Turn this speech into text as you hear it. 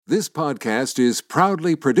This podcast is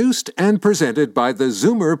proudly produced and presented by the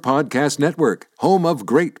Zoomer Podcast Network, home of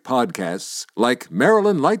great podcasts like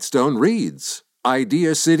Marilyn Lightstone Reads,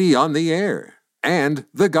 Idea City on the Air, and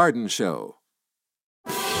The Garden Show.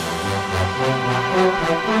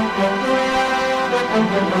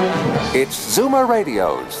 It's Zoomer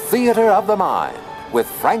Radio's Theater of the Mind with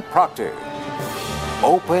Frank Proctor.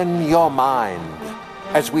 Open your mind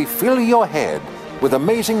as we fill your head with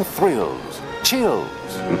amazing thrills, chills,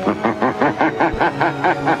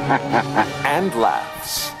 and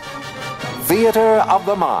laughs. Theater of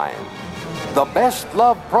the Mind. The best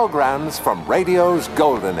love programs from radio's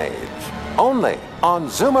golden age. Only on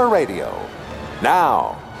Zoomer Radio.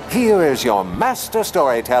 Now, here is your master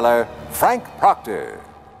storyteller, Frank Proctor.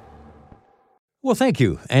 Well, thank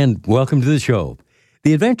you, and welcome to the show.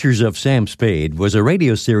 The Adventures of Sam Spade was a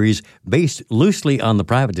radio series based loosely on the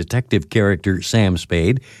private detective character Sam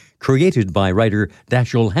Spade, created by writer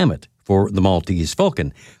Dashiell Hammett for the Maltese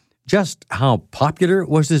Falcon. Just how popular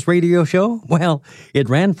was this radio show? Well, it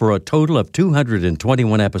ran for a total of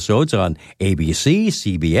 221 episodes on ABC,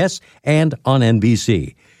 CBS, and on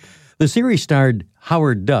NBC. The series starred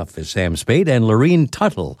Howard Duff as Sam Spade and Lorene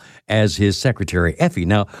Tuttle as his secretary, Effie.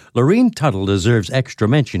 Now, Lorene Tuttle deserves extra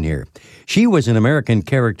mention here. She was an American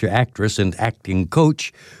character actress and acting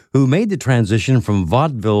coach who made the transition from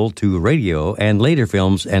vaudeville to radio and later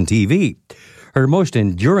films and TV. Her most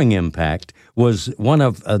enduring impact was one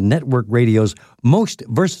of network radio's most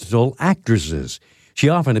versatile actresses. She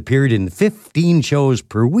often appeared in 15 shows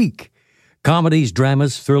per week. Comedies,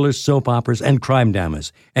 dramas, thrillers, soap operas, and crime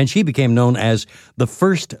dramas, and she became known as the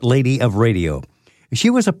First Lady of Radio. She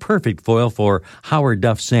was a perfect foil for Howard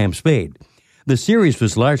Duff's Sam Spade. The series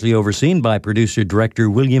was largely overseen by producer-director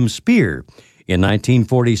William Spier. In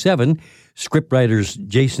 1947, scriptwriters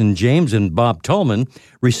Jason James and Bob Tallman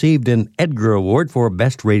received an Edgar Award for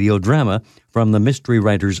Best Radio Drama from the Mystery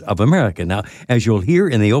Writers of America. Now, as you'll hear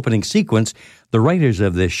in the opening sequence, the writers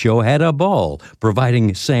of this show had a ball,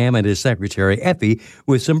 providing Sam and his secretary Effie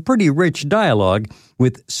with some pretty rich dialogue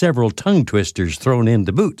with several tongue twisters thrown in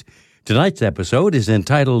to boot. Tonight's episode is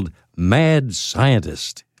entitled Mad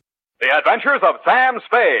Scientist. The Adventures of Sam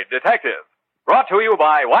Spade, Detective. Brought to you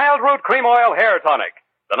by Wild Root Cream Oil Hair Tonic,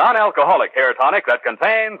 the non-alcoholic hair tonic that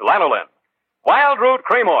contains lanolin. Wild Root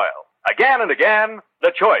Cream Oil. Again and again,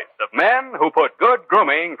 the choice of men who put good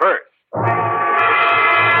grooming first.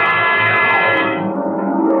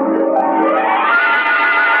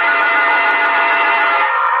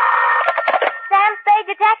 Sam Spade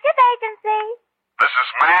Detective Agency. This is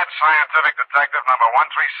Mad Scientific Detective number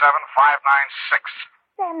 137596.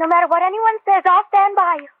 Sam, no matter what anyone says, I'll stand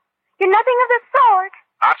by you. You're nothing of the sort.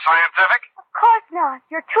 Not scientific? Of course not.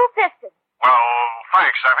 You're two-fisted. Well,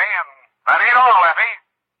 thanks, Effie, and that ain't all, Effie.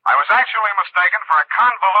 I was actually mistaken for a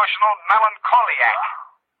convolutional melancholiac.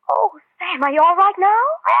 Oh, Sam, are you all right now?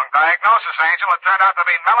 Wrong diagnosis, Angel. It turned out to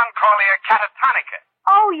be melancholia catatonica.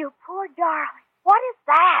 Oh, you poor darling. What is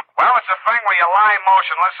that? Well, it's a thing where you lie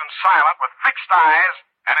motionless and silent with fixed eyes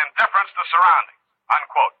and indifference to surroundings.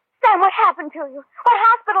 Unquote. Sam, what happened to you? What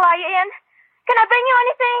hospital are you in? Can I bring you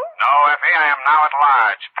anything? No, Effie, I am now at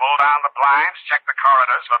large. Pull down the blinds, check the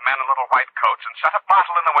corridors for men in little white coats, and set a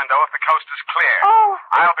bottle in the window if the coast is clear. Oh.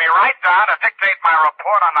 I'll be right down to dictate my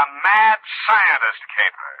report on the Mad Scientist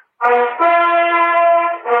caper.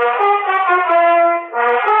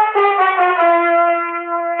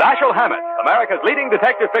 Dashiell Hammett, America's leading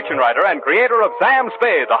detective fiction writer and creator of Sam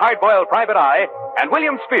Spade, the hard-boiled private eye, and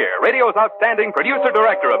William Spier, radio's outstanding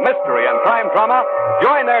producer-director of mystery and crime drama,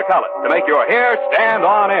 join their talent to make your hair stand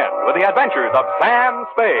on end with the adventures of Sam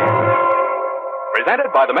Spade. Presented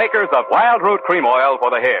by the makers of Wild Root Cream Oil for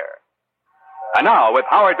the hair. And now, with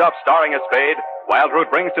Howard Duff starring as Spade, Wild Root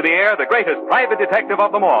brings to the air the greatest private detective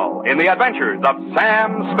of them all in the adventures of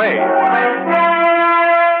Sam Spade.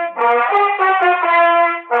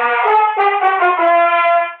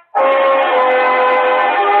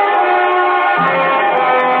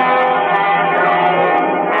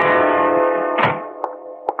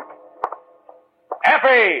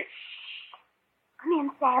 Effie! Come in,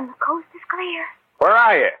 Sam. The coast is clear. Where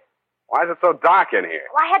are you? Why is it so dark in here?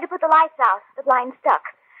 Well, I had to put the lights out. The blind stuck.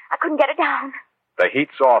 I couldn't get it down. The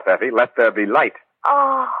heat's off, Effie. Let there be light.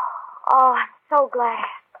 Oh, I'm so glad.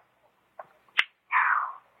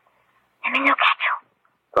 Now, let me look at you.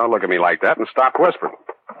 Don't look at me like that and stop whispering.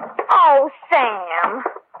 Oh, Sam.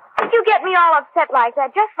 Did you get me all upset like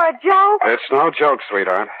that just for a joke? It's no joke,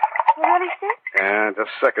 sweetheart. You really sick? Yeah,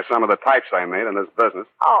 just sick of some of the types I made in this business.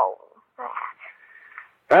 Oh,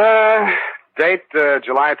 that. Date,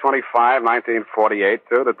 July 25, 1948,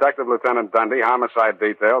 to Detective Lieutenant Dundee, Homicide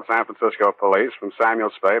Detail, San Francisco Police, from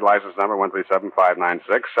Samuel Spade, license number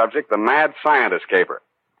 137596. Subject, the mad scientist caper.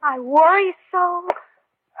 I worry so.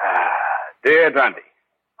 Dear Dundee,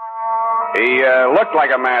 he looked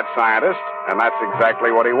like a mad scientist, and that's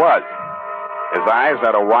exactly what he was. His eyes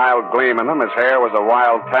had a wild gleam in them, his hair was a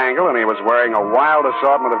wild tangle, and he was wearing a wild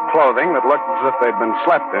assortment of clothing that looked as if they'd been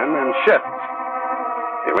slept in shifts.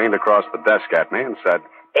 He leaned across the desk at me and said,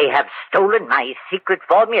 They have stolen my secret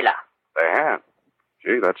formula. They have?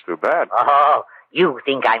 Gee, that's too bad. Oh, you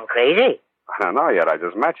think I'm crazy? I don't know yet, I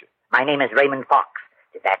just met you. My name is Raymond Fox.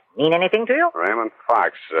 Does that mean anything to you? Raymond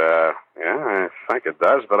Fox, yeah, I think it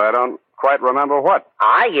does, but I don't quite remember what.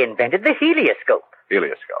 I invented the helioscope.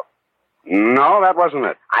 Helioscope? No, that wasn't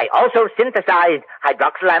it. I also synthesized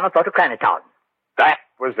hydroxylamophotochronoton. That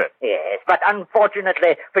was it. Yes, but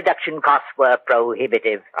unfortunately, production costs were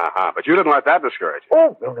prohibitive. Uh-huh, but you didn't let that discourage you.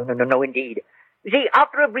 Oh, no, indeed. You see,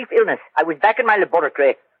 after a brief illness, I was back in my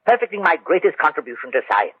laboratory, perfecting my greatest contribution to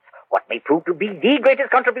science. What may prove to be the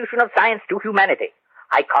greatest contribution of science to humanity.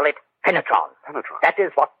 I call it Penetron. Penetron? That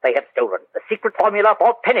is what they have stolen. The secret formula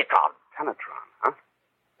for Penetron. Penetron, huh?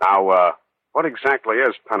 Now, what exactly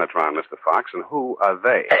is Penetron, Mr. Fox, and who are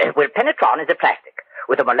they? Well, Penetron is a plastic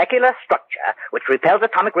with a molecular structure which repels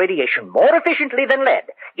atomic radiation more efficiently than lead,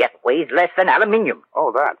 yet weighs less than aluminium.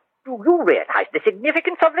 Oh, that. Do you realize the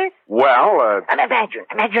significance of this? Well, And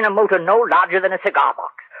imagine a motor no larger than a cigar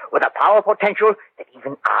box, with a power potential that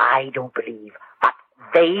even I don't believe, but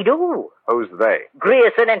they do. Who's they?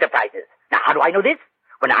 Grierson Enterprises. Now, how do I know this?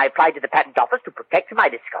 When I applied to the patent office to protect my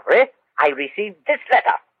discovery, I received this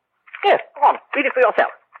letter. Here, go on, read it for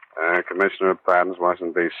yourself. Commissioner of Patents,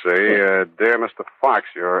 Washington, D.C. Dear Mr. Fox,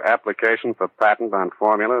 your application for patent on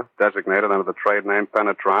formula designated under the trade name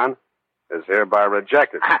Penetron is hereby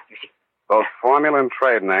rejected. You see. Both formula and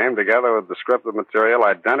trade name, together with descriptive material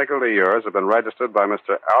identical to yours, have been registered by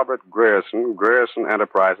Mr. Albert Grierson, Grierson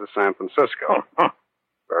Enterprises, San Francisco.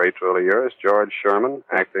 Very truly yours, George Sherman,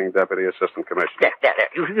 Acting Deputy Assistant Commissioner. There.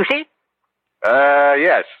 You see?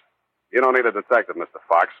 Yes. You don't need a detective, Mr.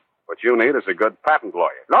 Fox. What you need is a good patent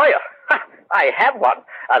lawyer. Lawyer? I have one.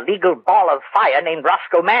 A legal ball of fire named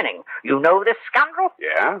Roscoe Manning. You know this scoundrel?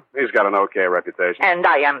 Yeah? He's got an okay reputation. And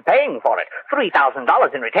I am paying for it.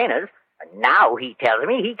 $3,000 in retainers. And now he tells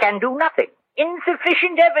me he can do nothing.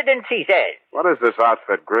 Insufficient evidence, he says. What is this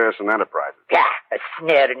outfit, Grierson Enterprises? Yeah, a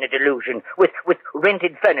snare in a delusion, with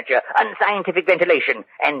rented furniture, unscientific ventilation,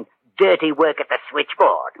 and dirty work at the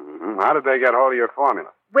switchboard. Mm-hmm. How did they get hold of your formula?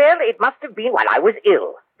 Well, it must have been while I was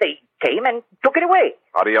ill. They came and took it away.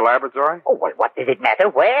 Out of your laboratory? Oh, well, what does it matter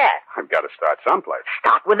where? I've got to start someplace.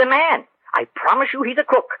 Start with the man. I promise you he's a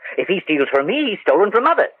crook. If he steals from me, he's stolen from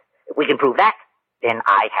others. If we can prove that, then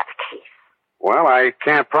I have a case. Well, I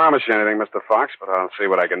can't promise you anything, Mr. Fox, but I'll see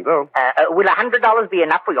what I can do. Will $100 be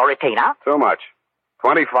enough for your retainer? Too much.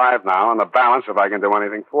 25 now, and the balance if I can do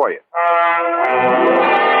anything for you.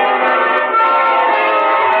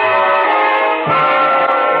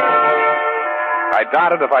 I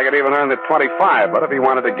doubted if I could even earn the 25, but if he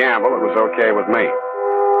wanted to gamble, it was okay with me.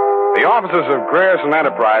 The offices of Grierson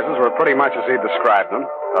Enterprises were pretty much as he described them.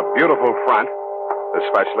 A beautiful front,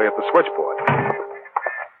 especially at the switchboard.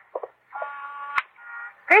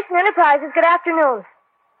 Grierson Enterprises, good afternoon.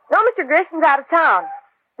 No, Mr. Grierson's out of town.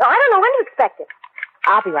 No, I don't know when to expect it.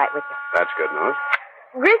 I'll be right with you. That's good news.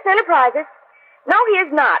 Grierson Enterprises? No, he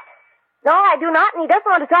is not. No, I do not, and he doesn't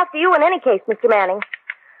want to talk to you in any case, Mr. Manning.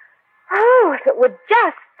 Oh, if it would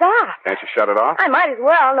just stop. Can't you shut it off? I might as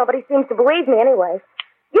well. Nobody seems to believe me anyway.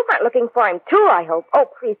 You aren't looking for him, too, I hope. Oh,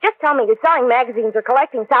 please, just tell me you're selling magazines or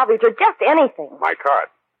collecting salvage or just anything. My card.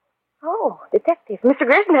 Oh, detective. Mr.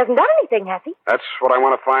 Grierson hasn't done anything, has he? That's what I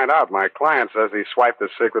want to find out. My client says he swiped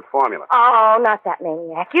his secret formula. Oh, not that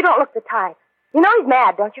maniac. You don't look the type. You know he's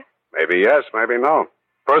mad, don't you? Maybe yes, maybe no.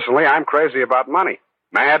 Personally, I'm crazy about money.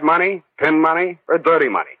 Mad money, pin money, or dirty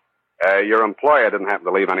money. Your employer didn't happen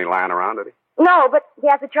to leave any lying around, did he? No, but he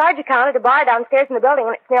has a charge account at a bar downstairs in the building,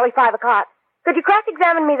 and it's nearly 5 o'clock. Could you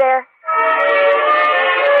cross-examine me there?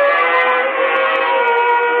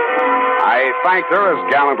 I thanked her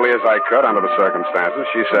as gallantly as I could under the circumstances.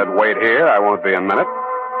 She said, "Wait here, I won't be a minute."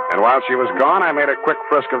 And while she was gone, I made a quick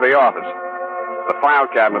frisk of the office. The file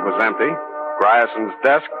cabinet was empty. Grierson's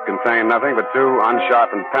desk contained nothing but 2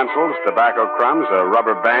 unsharpened pencils, tobacco crumbs, a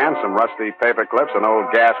rubber band, some rusty paper clips, an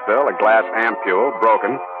old gas bill, a glass ampule,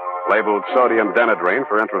 broken, labeled sodium denadrine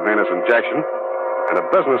for intravenous injection, and a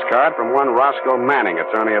business card from one Roscoe Manning,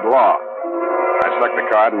 attorney at law. I stuck the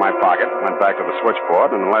card in my pocket, went back to the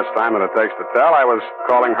switchboard, and in less time than it takes to tell, I was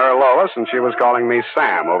calling her Lois, and she was calling me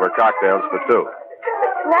Sam over cocktails for two.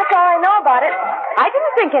 That's all I know about it. I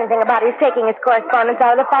didn't think anything about his taking his correspondence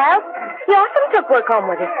out of the files. He often took work home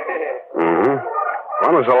with him. Mm-hmm.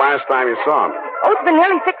 When was the last time you saw him? Oh, it's been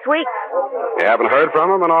nearly 6 weeks. You haven't heard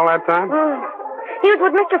from him in all that time? He was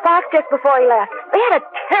with Mr. Fox just before he left. They had a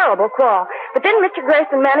terrible quarrel. But then Mr.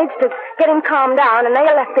 Grayson managed to get him calmed down, and they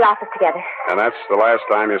left the office together. And that's the last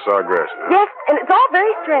time you saw Grayson, huh? Yes, and it's all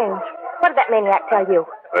very strange. What did that maniac tell you?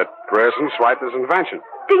 That Grayson swiped his invention.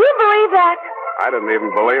 Do you believe that? I didn't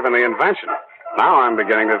even believe in the invention. Now I'm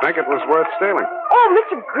beginning to think it was worth stealing. Oh,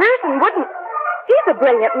 Mr. Grayson wouldn't. He's a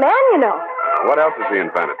brilliant man, you know. What else has he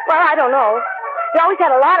invented? Well, I don't know. He always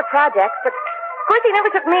had a lot of projects, but of course he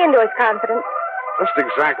never took me into his confidence. Just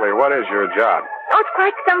exactly what is your job? Oh, it's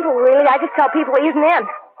quite simple, really. I just tell people he isn't in.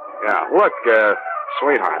 Yeah, look,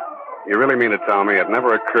 sweetheart, you really mean to tell me it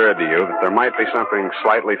never occurred to you that there might be something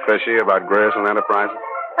slightly fishy about Grayson Enterprises?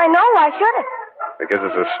 I know. Why should it? Because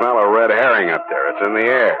there's a smell of red herring up there. It's in the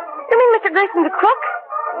air. You mean Mr. Grayson's a crook?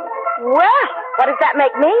 Well, what does that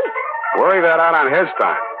make me? Worry that out on his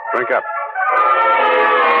time. Drink up.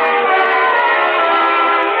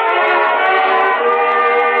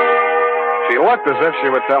 She looked as if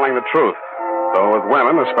she were telling the truth. Though with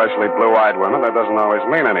women, especially blue-eyed women, that doesn't always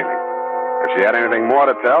mean anything. If she had anything more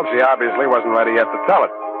to tell, she obviously wasn't ready yet to tell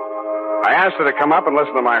it. I asked her to come up and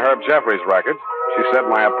listen to my Herb Jeffries records. She said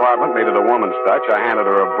my apartment needed a woman's touch. I handed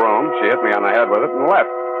her a broom. She hit me on the head with it and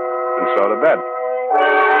left. And so to bed.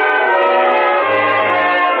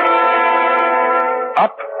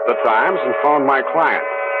 Up the Times and phoned my client.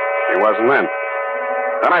 He wasn't in.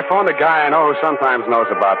 Then I phoned a guy I know who sometimes knows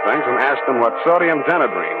about things and asked him what sodium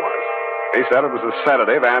denadrine was. He said it was a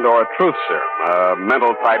sedative and or a truth serum, a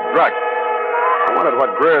mental-type drug. I wondered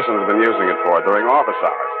what Grierson had been using it for during office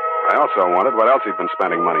hours. I also wondered what else he'd been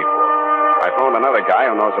spending money for. I phoned another guy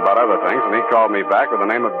who knows about other things, and he called me back with the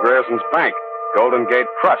name of Grierson's bank, Golden Gate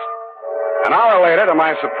Trust. An hour later, to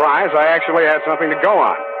my surprise, I actually had something to go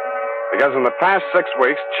on. Because in the past 6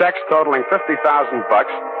 weeks, checks totaling $50,000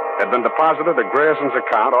 had been deposited at Grierson's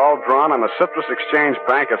account, all drawn on the Citrus Exchange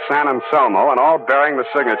Bank of San Anselmo, and all bearing the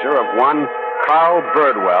signature of one Carl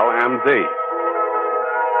Birdwell, M.D.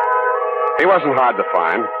 He wasn't hard to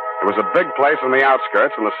find. It was a big place in the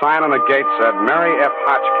outskirts, and the sign on the gate said Mary F.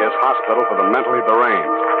 Hotchkiss Hospital for the Mentally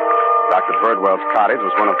Deranged. Dr. Birdwell's cottage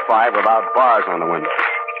was one of 5 without bars on the window.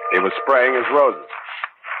 He was spraying his roses.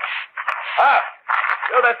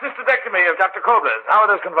 That's cystodectomy of Dr. Kobler's. How are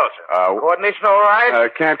those convulsions? Coordination all right?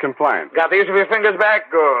 Can't complain. Got the use of your fingers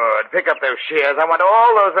back? Good. Pick up those shears. I want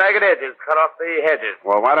all those ragged edges. Cut off the hedges.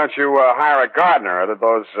 Well, why don't you hire a gardener? Or did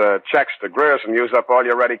those checks to Grierson use up all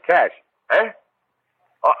your ready cash? Eh?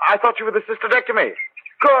 Oh, I thought you were the cystodectomy.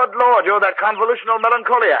 Good Lord, you're that convolutional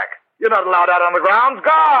melancholiac. You're not allowed out on the grounds.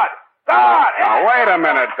 Guard! Guard! Now, wait a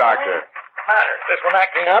minute, Doctor. This one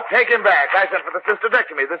acting up? Take him back. I sent for the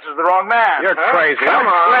cystodectomy. This is the wrong man. You're crazy. Come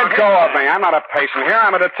on. Let go of me. I'm not a patient here.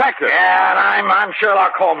 I'm a detective. Yeah, and I'm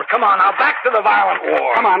Sherlock Holmes. Come on, now back to the violent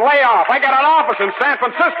war. Come on, lay off. I got an office in San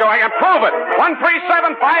Francisco. I can prove it.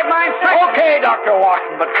 137596. Okay, Dr.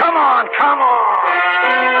 Watson, but come on, come on.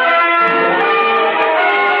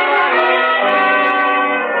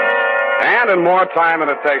 And in more time than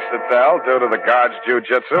it takes to tell, due to the guard's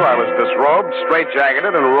jiu-jitsu, I was disrobed,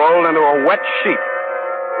 straitjacketed, and rolled into a wet sheet.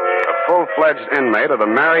 A full-fledged inmate of the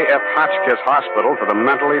Mary F. Hotchkiss Hospital for the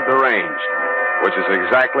Mentally Deranged, which is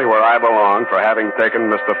exactly where I belong for having taken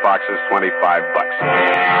Mr. Fox's $25.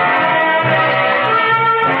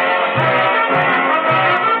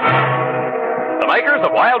 The makers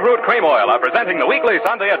of Wild Root Cream Oil are presenting the weekly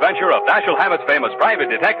Sunday adventure of Dashiell Hammett's famous private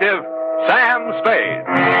detective, Sam Spade.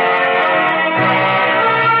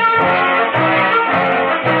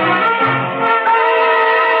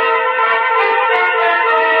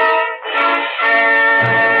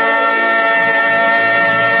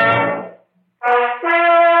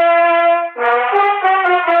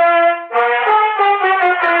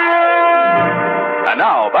 And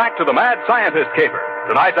now, back to the Mad Scientist Caper.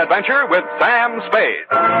 Tonight's adventure with Sam Spade.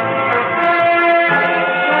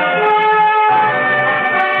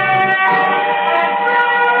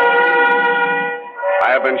 I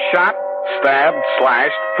have been shot, stabbed,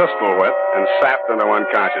 slashed, pistol whipped, and sapped into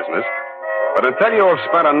unconsciousness. But until you have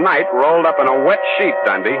spent a night rolled up in a wet sheet,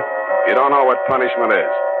 Dundee, you don't know what punishment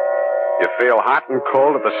is. You feel hot and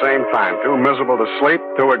cold at the same time, too miserable to sleep,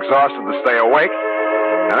 too exhausted to stay awake.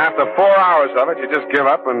 And after 4 hours of it, you just give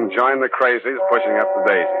up and join the crazies pushing up the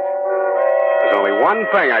daisies. There's only one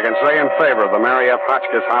thing I can say in favor of the Mary F.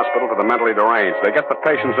 Hotchkiss Hospital for the Mentally Deranged. They get the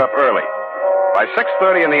patients up early. By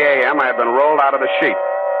 6:30 in the a.m., I had been rolled out of the sheet.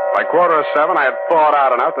 By 6:45, I had thawed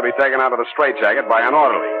out enough to be taken out of the straitjacket by an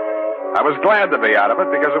orderly. I was glad to be out of it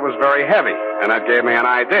because it was very heavy, and that gave me an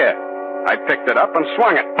idea. I picked it up and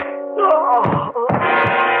swung it.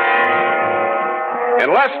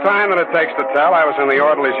 In less time than it takes to tell, I was in the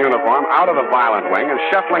orderly's uniform, out of the violent wing, and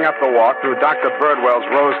shuffling up the walk through Dr. Birdwell's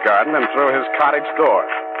rose garden and through his cottage door.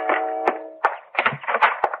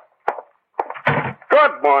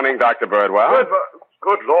 Good morning, Dr. Birdwell.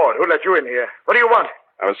 Good Lord, who let you in here? What do you want?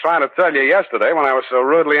 I was trying to tell you yesterday when I was so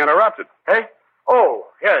rudely interrupted. Hey? Oh,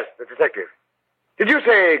 yes, the detective. Did you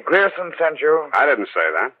say Grierson sent you? I didn't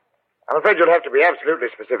say that. I'm afraid you'll have to be absolutely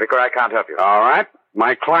specific or I can't help you. All right.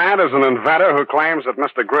 My client is an inventor who claims that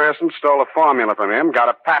Mr. Grierson stole a formula from him, got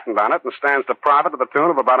a patent on it, and stands to profit to the tune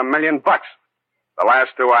of about $1 million. The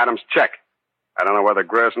last two items check. I don't know whether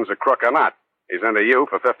Grierson's a crook or not. He's into you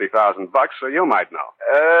for $50,000, so you might know.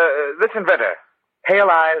 This inventor. Pale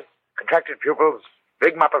eyes, contracted pupils,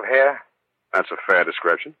 big mop of hair. That's a fair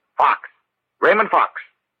description. Fox. Raymond Fox.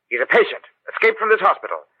 He's a patient. Escaped from this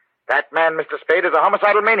hospital. That man, Mr. Spade, is a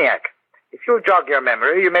homicidal maniac. If you'll jog your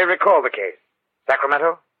memory, you may recall the case.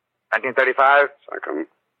 Sacramento, 1935.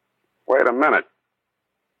 Wait a minute.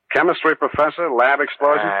 Chemistry professor, lab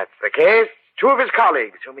explosion? That's the case. Two of his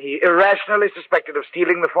colleagues, whom he irrationally suspected of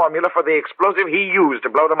stealing the formula for the explosive he used to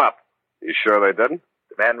blow them up. You sure they didn't?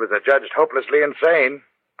 The man was adjudged hopelessly insane.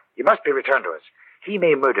 He must be returned to us. He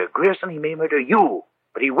may murder Grierson, he may murder you,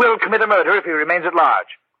 but he will commit a murder if he remains at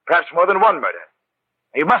large. Perhaps more than one murder.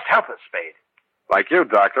 You must help us, Spade. Like you,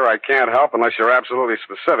 Doctor, I can't help unless you're absolutely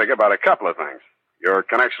specific about a couple of things. Your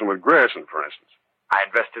connection with Grierson, for instance. I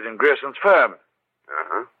invested in Grierson's firm.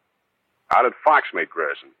 Uh-huh. How did Fox meet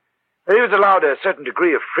Grierson? He was allowed a certain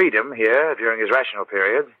degree of freedom here during his rational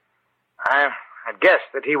period. I'd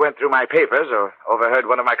guessed that he went through my papers or overheard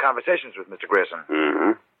one of my conversations with Mr. Grierson.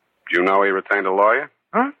 Mm-hmm. Do you know he retained a lawyer?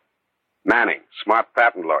 Huh? Manning, smart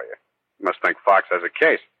patent lawyer. You must think Fox has a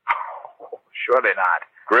case. Oh, surely not.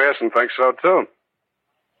 Grierson thinks so, too.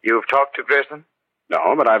 You've talked to Grierson?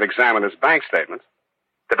 No, but I've examined his bank statements.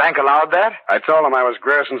 The bank allowed that? I told him I was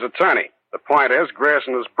Grierson's attorney. The point is,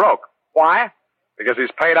 Grierson is broke. Why? Because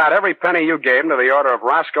he's paid out every penny you gave him to the order of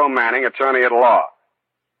Roscoe Manning, attorney at law.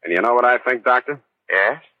 And you know what I think, Doctor?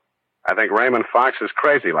 Yes? I think Raymond Fox is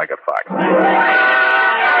crazy like a fox.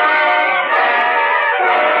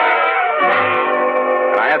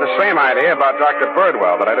 I had the same idea about Dr.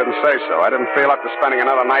 Birdwell, but I didn't say so. I didn't feel up to spending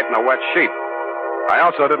another night in a wet sheet. I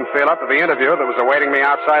also didn't feel up to the interview that was awaiting me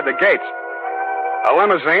outside the gates. A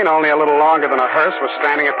limousine, only a little longer than a hearse, was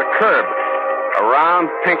standing at the curb. A round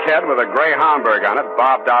pink head with a gray Homburg on it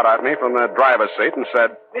bobbed out at me from the driver's seat and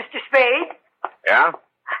said, Mr. Spade? Yeah?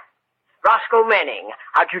 Roscoe Manning.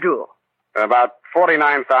 How'd you do? About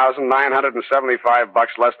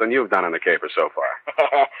 $49,975 less than you've done in the caper so far.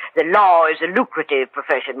 The law is a lucrative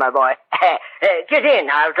profession, my boy. Get in.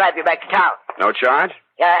 I'll drive you back to town. No charge?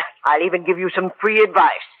 I'll even give you some free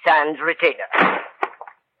advice, sans retainer.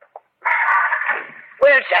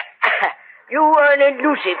 Well, sir, you were an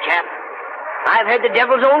elusive chap. I've had the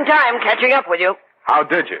devil's own time catching up with you. How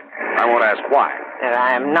did you? I won't ask why.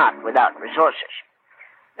 I am not without resources.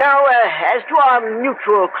 Now, as to our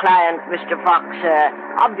mutual client, Mr. Fox,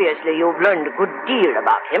 obviously you've learned a good deal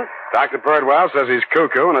about him. Dr. Birdwell says he's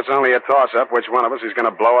cuckoo, and it's only a toss-up which one of us he's going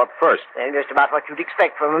to blow up first. Just about what you'd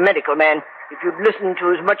expect from a medical man. If you'd listened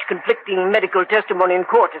to as much conflicting medical testimony in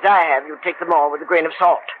court as I have, you'd take them all with a grain of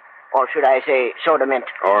salt. Or should I say soda mint?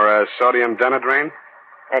 Or sodium denidraine?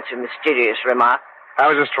 That's a mysterious remark. I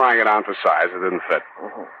was just trying it on for size. It didn't fit.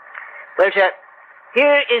 Mm-hmm. Well, sir,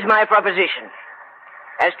 here is my proposition.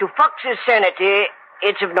 As to Fox's sanity,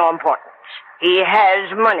 it's of no importance. He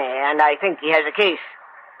has money, and I think he has a case.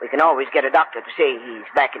 We can always get a doctor to say he's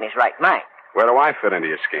back in his right mind. Where do I fit into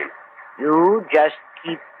your scheme? You just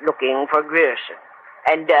keep looking for Grierson.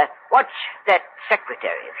 And watch that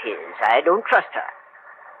secretary of his. I don't trust her.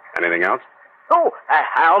 Anything else? Oh,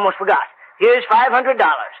 I almost forgot. Here's $500,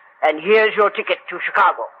 and here's your ticket to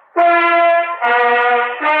Chicago.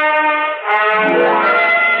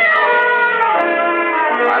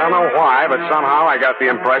 I don't know why, but somehow I got the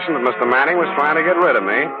impression that Mr. Manning was trying to get rid of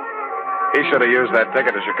me. He should have used that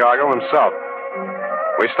ticket to Chicago himself.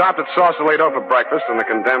 We stopped at Sausalito for breakfast, and the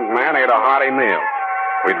condemned man ate a hearty meal.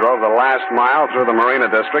 We drove the last mile through the Marina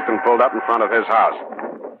District and pulled up in front of his house.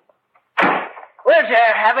 Well, sir,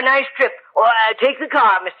 have a nice trip. Or take the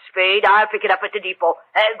car, Mr. Spade. I'll pick it up at the depot.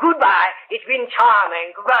 Goodbye. It's been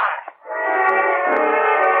charming. Goodbye.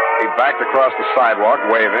 He backed across the sidewalk,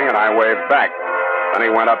 waving, and I waved back. Then he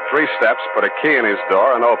went up 3 steps, put a key in his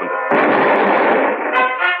door, and opened it.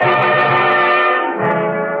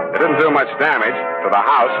 didn't do much damage to the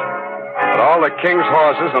house, but all the king's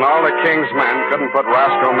horses and all the king's men couldn't put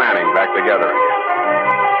Roscoe Manning back together again.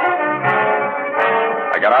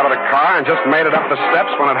 I got out of the car and just made it up the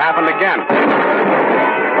steps when it happened again.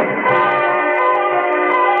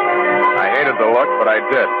 I hated the look, but I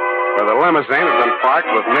did. Where the limousine had been parked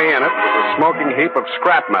with me in it was a smoking heap of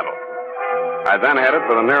scrap metal. I then headed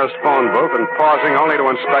for the nearest phone booth and, pausing only to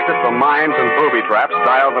inspect it for mines and booby traps,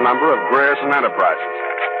 dialed the number of Grierson Enterprises.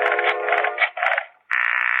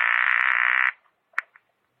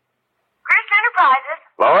 Grierson Enterprises?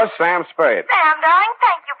 Lois, Sam Spade. Sam, darling,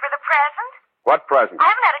 thank you for the present. What present? I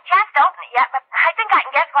haven't had a chance to open it yet, but I think I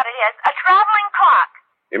can guess what it is. A traveling clock.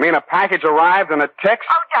 You mean a package arrived and it ticks?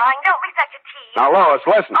 Oh, darling, don't be such a tease. Now, Lois,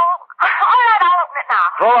 listen. Oh, all right, I'll open it now.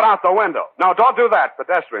 Throw it out the window. No, don't do that.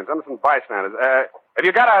 Pedestrians, innocent bystanders. Have you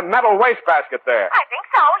got a metal wastebasket there? I think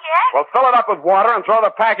so, yes. Well, fill it up with water and throw the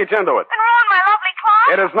package into it. And ruin my lovely clock?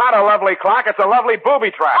 It is not a lovely clock. It's a lovely booby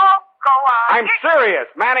trap. Oh, go on. I'm serious.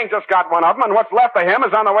 Manning just got one of them, and what's left of him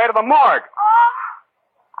is on the way to the morgue. Oh,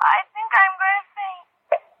 I think I'm going to faint.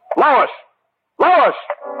 Lois! Lois!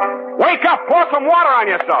 Wake up! Pour some water on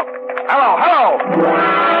yourself. Hello!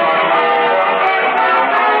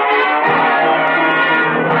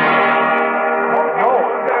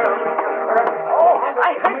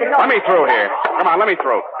 Let me through here. Come on, let me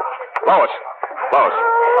through. Lois.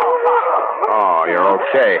 Oh, you're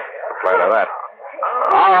okay. Glad of that.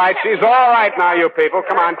 All right, she's all right now, you people.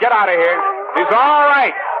 Come on, get out of here. She's all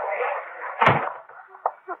right.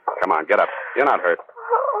 Come on, get up. You're not hurt.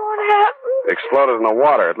 What happened? It exploded in the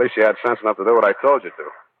water. At least you had sense enough to do what I told you to.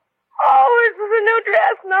 Oh, this is a new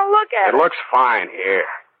dress. Now look at it. It looks fine here.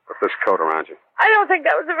 Put this coat around you. I don't think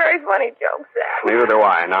that was a very funny joke, Sam. Neither do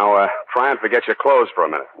I. Now, try and forget your clothes for a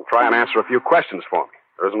minute. And try and answer a few questions for me.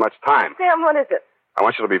 There isn't much time. Sam, what is it? I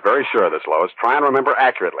want you to be very sure of this, Lois. Try and remember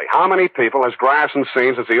accurately. How many people has Grierson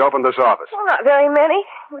seen since he opened this office? Well, not very many.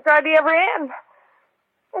 It was hardly ever in.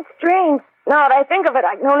 It's strange. Now that I think of it,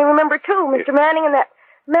 I can only remember two. Mr. Manning and that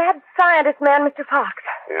mad scientist man, Mr. Fox.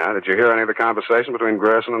 Yeah, did you hear any of the conversation between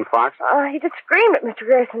Grierson and Fox? He just screamed at Mr.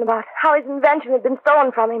 Grierson about how his invention had been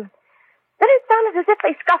stolen from him. Then it sounded as if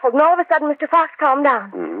they scuffled, and all of a sudden Mr. Fox calmed down.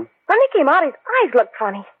 Mm-hmm. When he came out, his eyes looked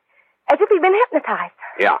funny, as if he'd been hypnotized.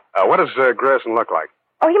 Yeah. What does Grierson look like?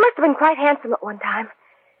 Oh, he must have been quite handsome at one time.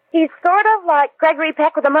 He's sort of like Gregory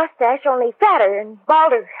Peck with a mustache, only fatter and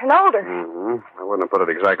balder and older. Mm-hmm. I wouldn't have put it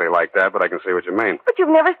exactly like that, but I can see what you mean. But you've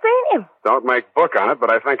never seen him. Don't make book on it,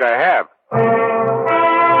 but I think I have.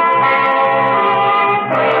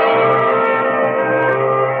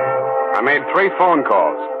 I made 3 phone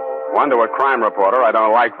calls. One to a crime reporter I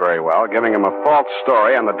don't like very well, giving him a false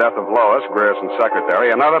story on the death of Lois, Grierson's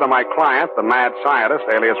secretary. Another to my client, the mad scientist,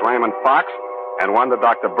 alias Raymond Fox. And one to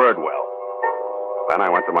Dr. Birdwell. Then I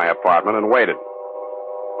went to my apartment and waited.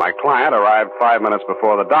 My client arrived 5 minutes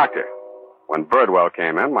before the doctor. When Birdwell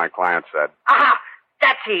came in, my client said, Aha!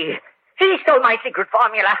 That's he. He stole my secret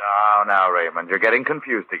formula. Now, Raymond, you're getting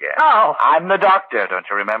confused again. Oh. I'm the doctor, don't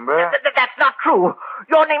you remember? That's not true.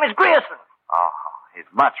 Your name is Grierson. Oh, he's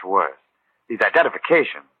much worse. He's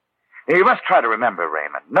identification. You must try to remember,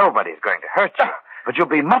 Raymond. Nobody's going to hurt you. But you'll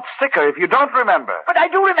be much sicker if you don't remember. But I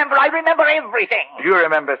do remember. I remember everything. Do you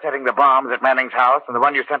remember setting the bombs at Manning's house and the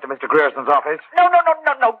one you sent to Mr. Grierson's office? No.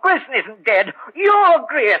 Grierson isn't dead. You're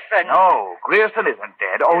Grierson. No, Grierson isn't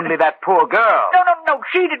dead. Only that poor girl. No.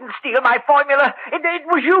 She didn't steal my formula. It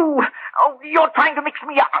was you. Oh, you're trying to mix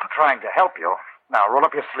me up. I'm trying to help you. Now, roll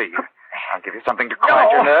up your sleeve. I'll give you something to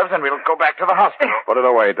quiet your nerves, and we'll go back to the hospital. Put it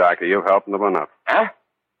away, Doctor. You've helped them enough. Huh?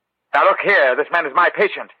 Now, look here. This man is my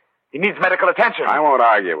patient. He needs medical attention. I won't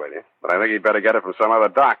argue with you, but I think he'd better get it from some other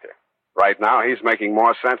doctor. Right now, he's making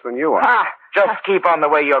more sense than you are. Just keep on the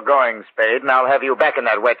way you're going, Spade, and I'll have you back in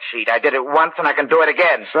that wet sheet. I did it once, and I can do it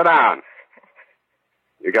again. Sit down.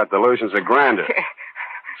 You got delusions of grandeur.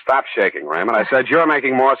 Stop shaking, Raymond. I said you're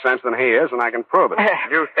making more sense than he is, and I can prove it.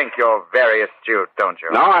 You think you're very astute, don't you?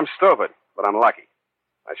 No, I'm stupid, but I'm lucky.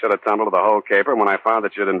 I should have tumbled to the whole caper when I found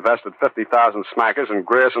that you'd invested 50,000 smackers in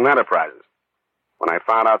Grierson Enterprises. When I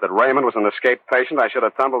found out that Raymond was an escaped patient, I should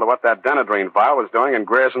have tumbled to what that Denadrine vial was doing in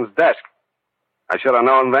Grierson's desk. I should have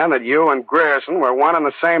known then that you and Grierson were one and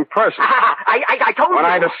the same person. I told you. When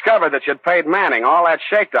I discovered that you'd paid Manning all that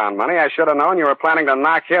shakedown money, I should have known you were planning to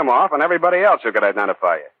knock him off and everybody else who could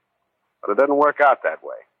identify you. But it didn't work out that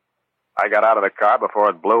way. I got out of the car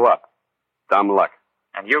before it blew up. Dumb luck.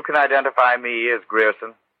 And you can identify me as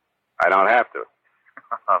Grierson? I don't have to.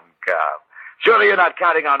 Oh, God. Surely you're not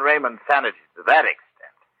counting on Raymond's sanity to that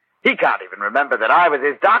extent. He can't even remember that I was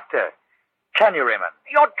his doctor. Can you, Raymond?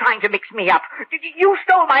 You're trying to mix me up. You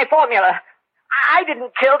stole my formula. I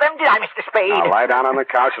didn't kill them, did I, Mr. Spade? Now lie down on the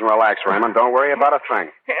couch and relax, Raymond. Don't worry about a thing.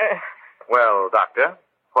 Well, Doctor,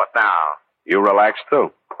 what now? You relax,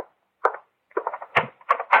 too.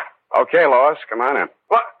 Okay, Lois, come on in.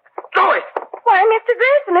 What? Lois! Why, Mr.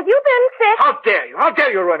 Grierson, have you been sick? How dare you? How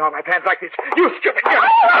dare you ruin all my plans like this? You stupid girl!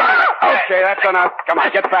 Okay, that's enough. Come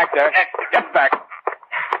on, get back there. Get back.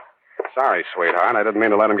 Sorry, sweetheart. I didn't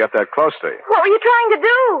mean to let him get that close to you. What were you trying to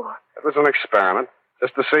do? It was an experiment,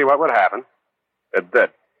 just to see what would happen. It did.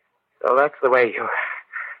 So that's the way you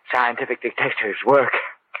scientific detectives work.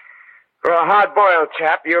 For a hard-boiled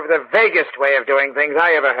chap, you have the vaguest way of doing things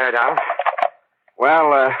I ever heard of.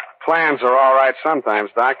 Well, plans are all right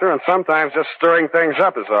sometimes, Doctor, and sometimes just stirring things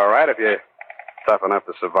up is all right if you're tough enough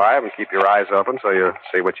to survive and keep your eyes open so you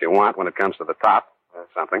see what you want when it comes to the top or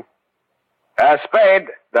something. Spade,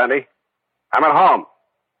 Dundee. I'm at home.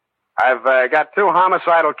 I've got two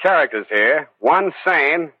homicidal characters here, one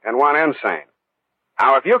sane and one insane.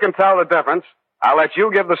 Now, if you can tell the difference, I'll let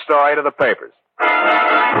you give the story to the papers.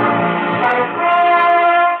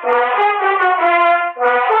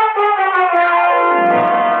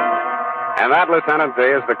 And that, Lieutenant D,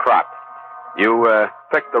 is the crop. You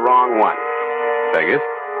picked the wrong one. Figures.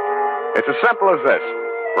 It's as simple as this.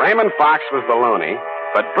 Raymond Fox was the loony,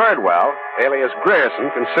 but Birdwell, alias Grierson,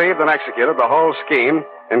 conceived and executed the whole scheme,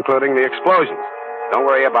 including the explosions. Don't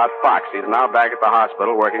worry about Fox. He's now back at the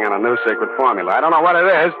hospital working on a new secret formula. I don't know what it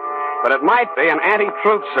is, but it might be an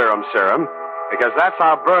anti-truth serum, because that's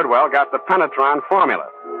how Birdwell got the Penetron formula,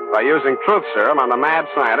 by using truth serum on the mad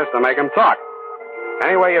scientist to make him talk.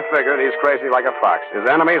 Anyway you figure it, he's crazy like a fox. His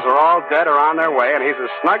enemies are all dead or on their way, and he's as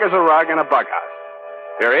snug as a rug in a bug house.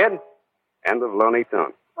 Period. End of Looney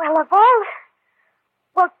Tune. Well, of all...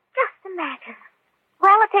 Well, just imagine.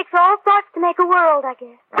 Well, it takes all sorts to make a world, I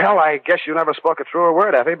guess. Well, I guess you never spoke a truer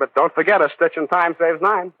word, Effie, but don't forget a stitch in time saves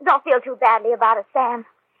 9. Don't feel too badly about it, Sam.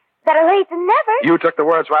 Better late than never. You took the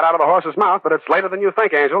words right out of the horse's mouth, but it's later than you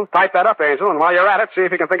think, Angel. Type that up, Angel, and while you're at it, see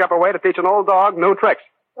if you can think up a way to teach an old dog new tricks.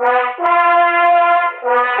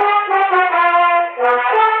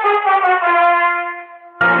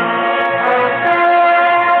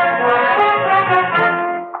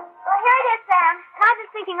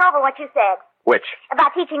 Over what you said. Which?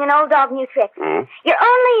 About teaching an old dog new tricks. Mm-hmm. You're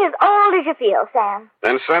only as old as you feel, Sam.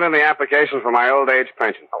 Then send in the application for my old age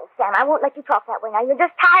pension. Oh, Sam, I won't let you talk that way now. You're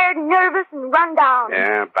just tired and nervous and run down.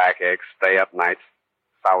 Yeah, backaches, stay up nights,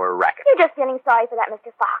 sour racket. You're just feeling sorry for that Mr.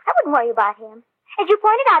 Fox. I wouldn't worry about him. As you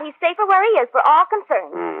pointed out, he's safer where he is for all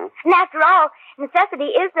concerned. Mm-hmm. And after all,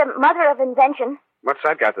 necessity is the mother of invention. What's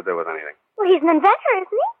that got to do with anything? Well, he's an inventor, isn't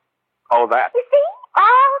he? Oh, that. You see?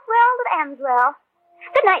 All's well that ends well.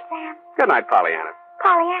 Good night, Sam. Good night, Pollyanna.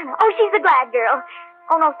 Pollyanna. Oh, she's a glad girl.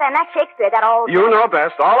 Oh, no, Sam, that's Shakespeare, that old... You know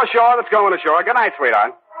best. All ashore that's going ashore. Good night,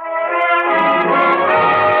 sweetheart.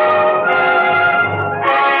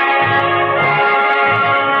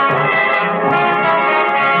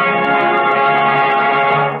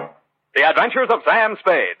 The Adventures of Sam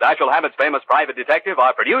Spade, Dashiell Hammett's famous private detective,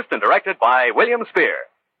 are produced and directed by William Spear.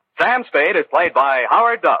 Sam Spade is played by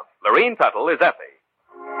Howard Duff. Lorene Tuttle is Effie.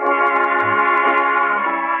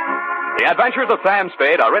 The Adventures of Sam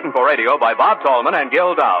Spade are written for radio by Bob Tallman and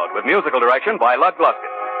Gil Dowd, with musical direction by Lud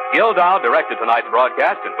Gluskin. Gil Dowd directed tonight's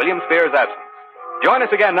broadcast in William Spear's absence. Join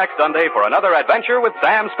us again next Sunday for another adventure with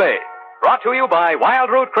Sam Spade. Brought to you by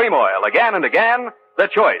Wild Root Cream Oil, again and again, the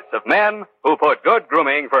choice of men who put good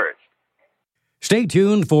grooming first. Stay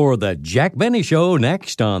tuned for The Jack Benny Show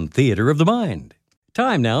next on Theater of the Mind.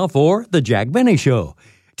 Time now for The Jack Benny Show.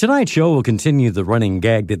 Tonight's show will continue the running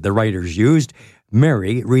gag that the writers used,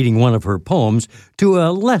 Mary reading one of her poems to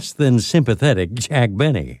a less than sympathetic Jack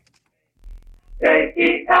Benny.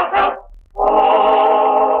 J-E-L-L-O.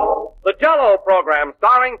 The Jell-O program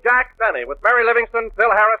starring Jack Benny with Mary Livingston,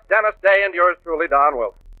 Phil Harris, Dennis Day, and yours truly, Don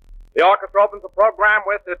Wilson. The orchestra opens the program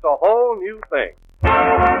with It's a Whole New Thing.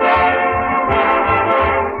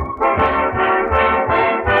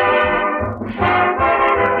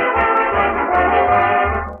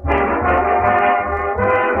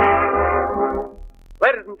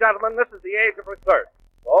 Ladies and gentlemen, this is the age of research.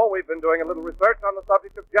 So we've been doing a little research on the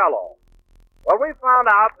subject of Jell-O. Well, we found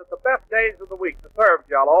out that the best days of the week to serve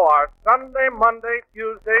Jell-O are Sunday, Monday,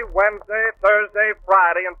 Tuesday, Wednesday, Thursday,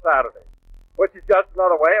 Friday, and Saturday. Which is just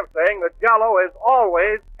another way of saying that Jell-O is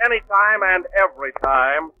always, anytime, and every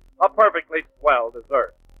time, a perfectly swell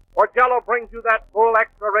dessert. For Jell-O brings you that full,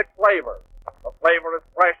 extra-rich flavor. The flavor is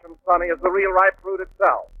fresh and sunny as the real ripe fruit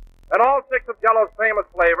itself. And all 6 of Jell-O's famous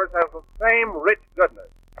flavors have the same rich goodness.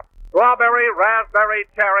 Strawberry, raspberry,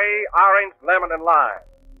 cherry, orange, lemon, and lime.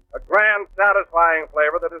 A grand, satisfying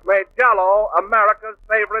flavor that has made Jell-O America's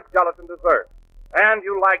favorite gelatin dessert. And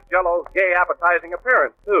you like Jell-O's gay, appetizing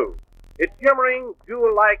appearance, too. Its shimmering,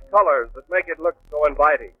 jewel-like colors that make it look so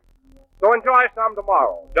inviting. So enjoy some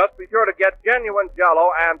tomorrow. Just be sure to get genuine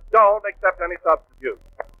Jell-O and don't accept any substitutes.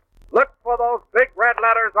 Look for those big red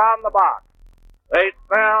letters on the box. They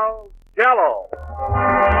spell Jell-O.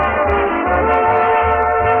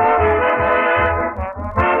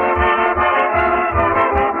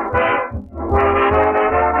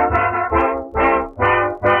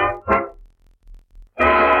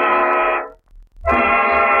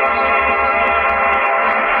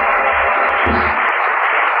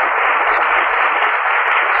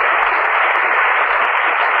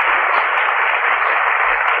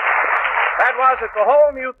 It's a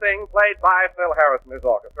whole new thing played by Phil Harris and his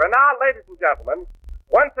orchestra. And now, ladies and gentlemen,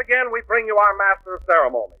 once again we bring you our master of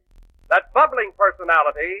ceremonies. That bubbling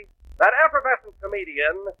personality, that effervescent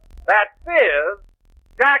comedian, that fizz,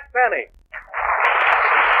 Jack Benny.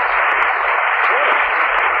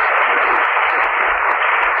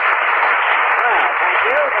 Well, thank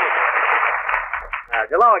you.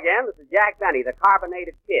 Hello again. This is Jack Benny, the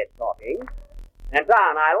carbonated kid, talking. And,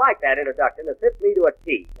 Don, I like that introduction. It fits me to a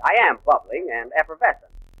T. I am bubbling and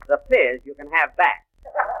effervescent. The fizz you can have back.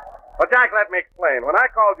 Well, Jack, let me explain. When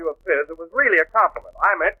I called you a fizz, it was really a compliment.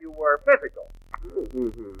 I meant you were physical.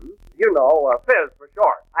 Mm-hmm. You know, fizz for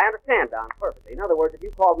short. I understand, Don, perfectly. In other words, if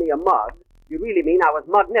you called me a mug, you really mean I was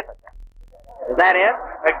magnificent. Is that it?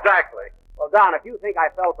 Exactly. Well, Don, if you think I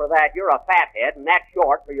fell for that, you're a fathead, and that's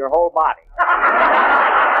short for your whole body.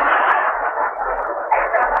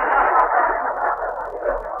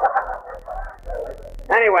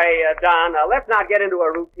 Anyway, Don, let's not get into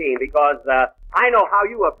a routine because I know how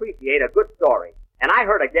you appreciate a good story. And I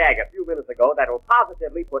heard a gag a few minutes ago that will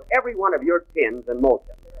positively put every one of your tins in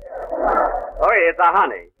motion. Oh, it's a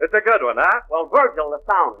honey. It's a good one, huh? Well, Virgil, the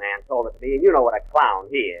sound man, told it to me, and you know what a clown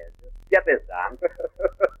he is. Get this, Don.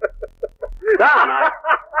 Don,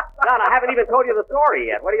 I haven't even told you the story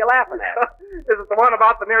yet. What are you laughing at? Is it the one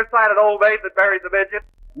about the nearsighted old maid that buried the midget?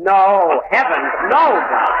 No, heavens, no,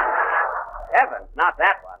 Don. Heavens, not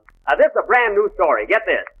that one. This is a brand new story. Get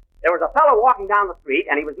this. There was a fellow walking down the street,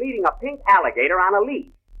 and he was leading a pink alligator on a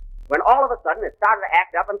leash. When all of a sudden it started to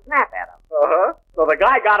act up and snap at him. Uh-huh. So the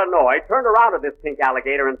guy got annoyed, turned around to this pink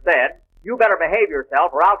alligator and said, "You better behave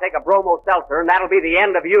yourself, or I'll take a bromo seltzer, and that'll be the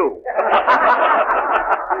end of you."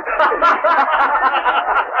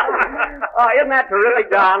 Isn't that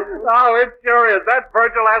terrific, Don? Oh, it sure is. That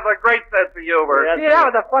Virgil has a great sense of humor. Yes, Gee, that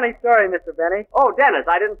was a funny story, Mr. Benny. Oh, Dennis,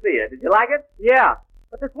 I didn't see it. Did you like it? Yeah.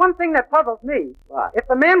 But there's one thing that puzzles me. What? If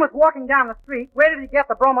the man was walking down the street, where did he get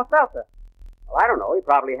the bromo seltzer? Well, I don't know. He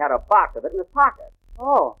probably had a box of it in his pocket.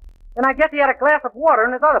 Oh. Then I guess he had a glass of water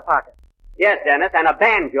in his other pocket. Yes, Dennis, and a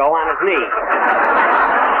banjo on his knee.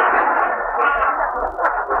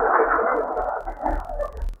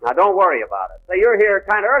 Now, don't worry about it. Say, you're here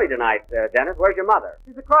kind of early tonight, Dennis. Where's your mother?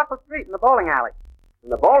 She's across the street in the bowling alley. In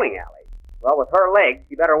the bowling alley? Well, with her legs,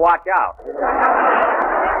 you better watch out.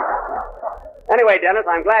 Anyway, Dennis,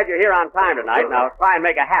 I'm glad you're here on time tonight. Now, try and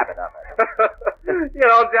make a habit of it. You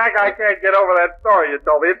know, Jack, I can't get over that story you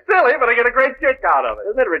told me. It's silly, but I get a great kick out of it.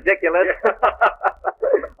 Isn't it ridiculous?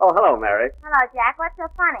 Oh, hello, Mary. Hello, Jack. What's so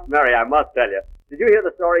funny? Mary, I must tell you. Did you hear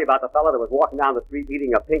the story about the fellow that was walking down the street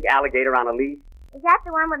leading a pink alligator on a leash? Is that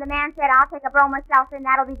the one where the man said, "I'll take a bromo seltzer and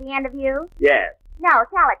that'll be the end of you"? Yes. No,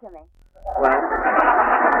 tell it to me. Well,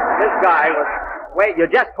 this guy was... Wait, you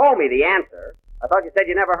just told me the answer. I thought you said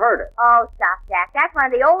you never heard it. Oh, stop, Jack. That's one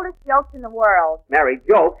of the oldest jokes in the world. Mary,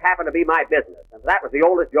 jokes happen to be my business. And if that was the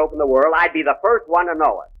oldest joke in the world, I'd be the first one to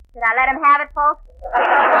know it. Should I let him have it, folks?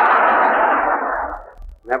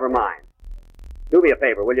 Never mind. Do me a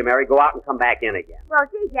favor, will you, Mary? Go out and come back in again. Well,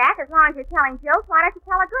 gee, Jack, as long as you're telling jokes, why don't you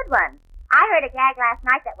tell a good one? I heard a gag last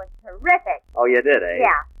night that was terrific. Oh, you did, eh?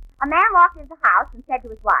 Yeah. A man walked into the house and said to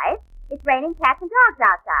his wife, "It's raining cats and dogs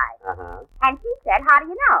outside." Uh-huh. And she said, "How do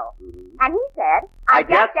you know?" Mm-hmm. And he said, I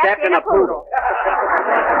just stepped in a poodle.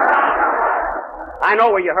 I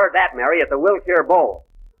know where you heard that, Mary, at the Wilshire Bowl.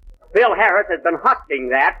 Phil Harris has been husking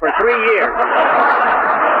that for 3 years.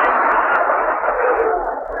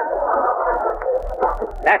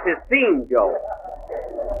 That's his theme joke.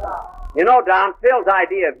 You know, Don, Phil's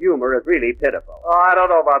idea of humor is really pitiful. Oh, I don't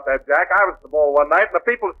know about that, Jack. I was at the bowl one night, and the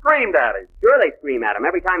people screamed at him. Sure they scream at him.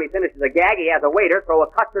 Every time he finishes a gag, he has a waiter throw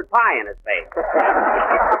a custard pie in his face.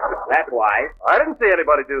 That's why. I didn't see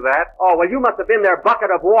anybody do that. Oh, well, you must have been their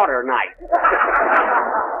bucket of water night.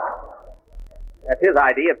 That's his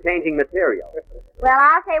idea of changing material. Well,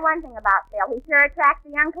 I'll say one thing about Phil. He sure attracts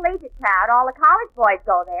the young collegiate crowd. All the college boys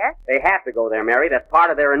go there. They have to go there, Mary. That's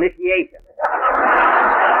part of their initiation.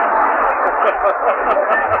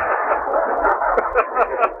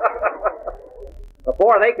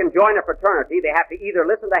 Before they can join a fraternity, they have to either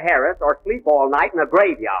listen to Harris or sleep all night in a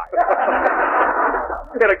graveyard.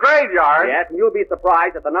 In a graveyard? Yes, and you'll be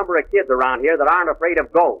surprised at the number of kids around here that aren't afraid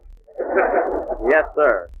of ghosts. Yes,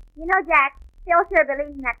 sir. You know, Jack, Phil sure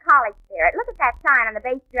believes in that college spirit. Look at that sign on the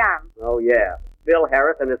bass drum. Oh, yeah. Phil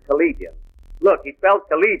Harris and his collegians. Look, he spells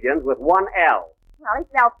collegians with one L. Well, he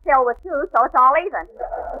spells Phil with two, so it's all even.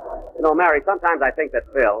 You know, Mary, sometimes I think that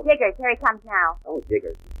Phil... Jiggers, here he comes now. Oh,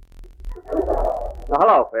 Jiggers. Now,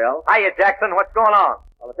 hello, Phil. Hiya, Jackson. What's going on?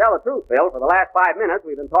 Well, to tell the truth, Phil, for the last 5 minutes,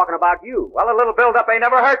 we've been talking about you. Well, a little build-up ain't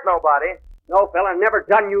never hurt nobody. No, Phil, and never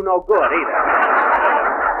done you no good, either.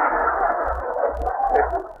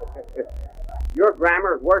 Your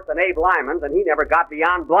grammar is worse than Abe Lyman's, and he never got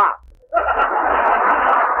beyond block.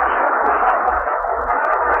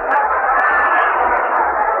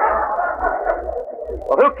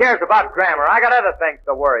 Well, who cares about grammar? I got other things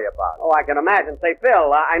to worry about. Oh, I can imagine. Say,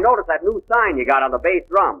 Phil, I noticed that new sign you got on the bass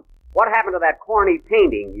drum. What happened to that corny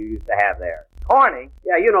painting you used to have there? Corny?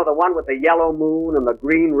 Yeah, you know, the one with the yellow moon and the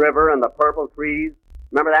green river and the purple trees.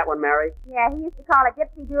 Remember that one, Mary? Yeah, he used to call it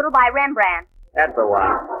Gypsy Doodle by Rembrandt. That's the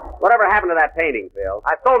one. Whatever happened to that painting, Phil?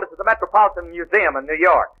 I sold it to the Metropolitan Museum in New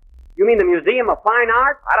York. You mean the Museum of Fine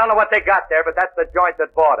Art? I don't know what they got there, but that's the joint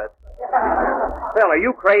that bought it. Phil, are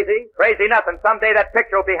you crazy? Crazy nothing. Someday that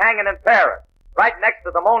picture will be hanging in Paris, right next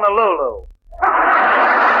to the Mona Lulu.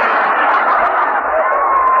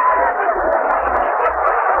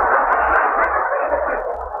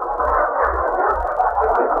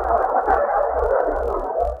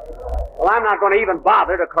 Well, I'm not going to even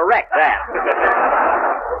bother to correct that.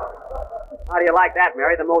 How do you like that,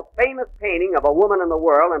 Mary? The most famous painting of a woman in the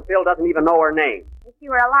world, and Phil doesn't even know her name. If she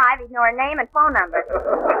were alive, he'd know her name and phone number.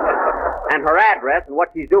 And her address and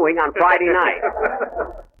what she's doing on Friday night.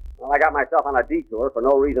 Well, I got myself on a detour for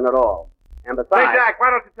no reason at all. And besides... Hey, Jack, why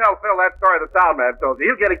don't you tell Phil that story the sound man told you?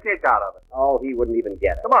 He'll get a kick out of it. Oh, he wouldn't even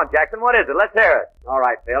get it. Come on, Jackson, what is it? Let's hear it. All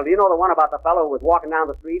right, Phil. Do you know the one about the fellow who was walking down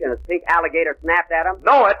the street and his pink alligator snapped at him?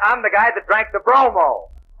 Know it. I'm the guy that drank the bromo.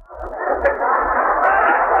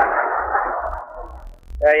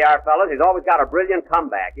 There you are, fellas. He's always got a brilliant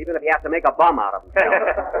comeback, even if he has to make a bum out of himself.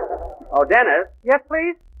 Oh, Dennis. Yes,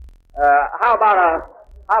 please? How about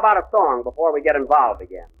a song before we get involved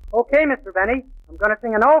again? Okay, Mr. Benny. I'm going to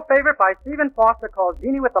sing an old favorite by Stephen Foster called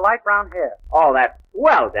Jeannie with the Light Brown Hair. Oh, that's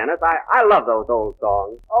swell, Dennis. I love those old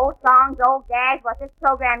songs. Old songs, old gags. What this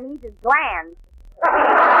program needs is glands.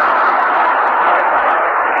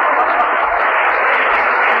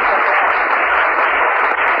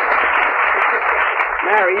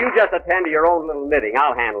 Mary, you just attend to your own little knitting.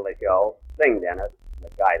 I'll handle the show. Sing, Dennis. The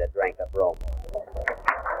guy that drank the bromo.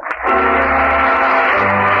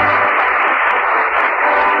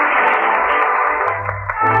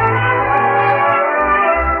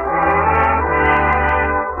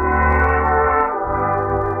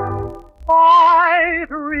 I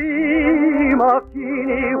dream of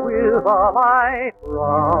Jeannie with a light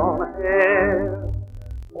brown hair,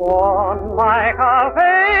 one like a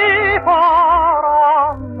vapor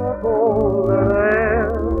on the golden air.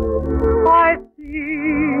 I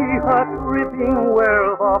see her tripping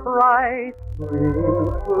where the bright spring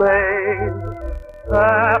plays,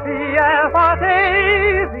 happy as a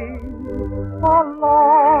daisy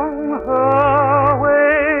along her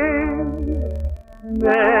way.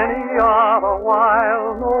 Many are the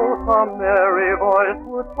wild notes a merry voice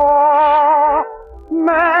would call.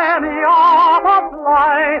 Many are the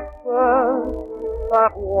blithe birds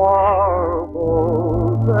that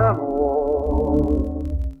warble them all.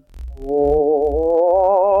 Oh,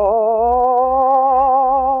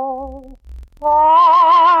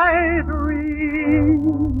 I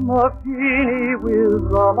dream of Jeannie with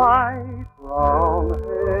the light brown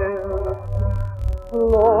hair,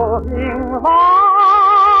 floating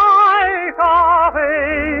like a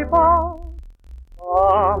vapor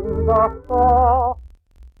on the soft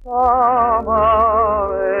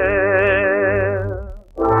summer air.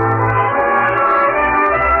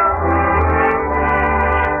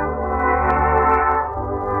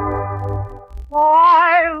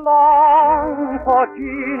 I long for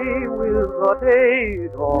Jeannie with a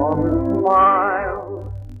day-dawn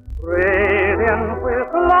smile, radiant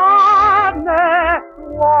with gladness,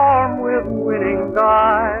 warm with winning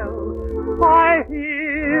guile. I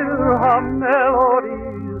hear her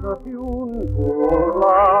melodies, a tune for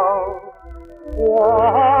love,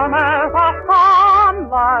 warm as a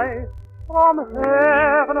sunlight from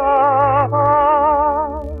heaven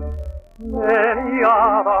above. Many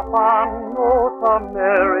are the fond notes a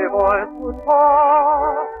merry voice would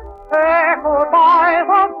call, echoed by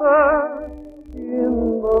the birds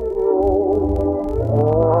in the grove,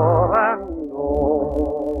 o'er and o'er.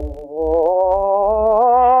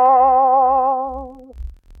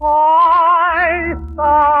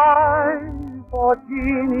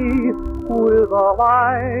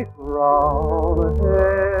 light brown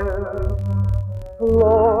hair,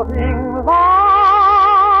 floating like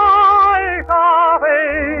a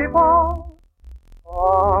vapor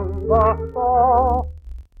on the soft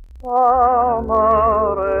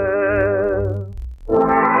summer air.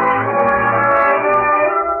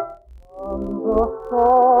 On the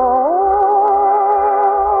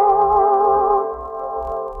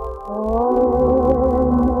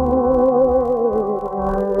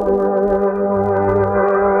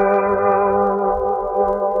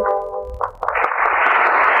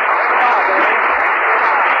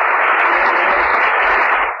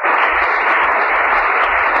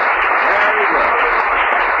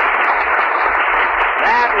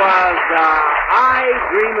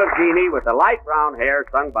Dream of Jeannie with the light brown hair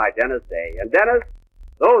sung by Dennis Day. And Dennis,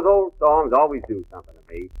 those old songs always do something to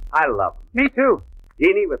me. I love them. Me too.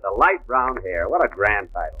 Jeannie with the light brown hair. What a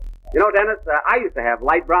grand title. You know, Dennis, I used to have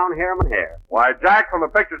light brown hair in my hair. Why, Jack, from the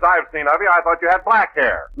pictures I've seen of you, I thought you had black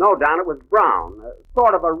hair. No, Don, it was brown.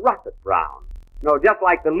 Sort of a russet brown. No, just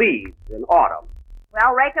like the leaves in autumn.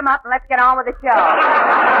 Well, rake 'em up and let's get on with the show.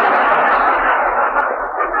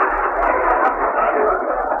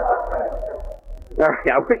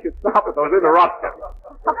 I wish you'd stop with those interruptions.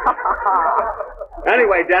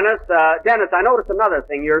 Anyway, Dennis, I noticed another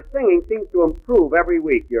thing. Your singing seems to improve every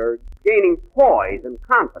week. You're gaining poise and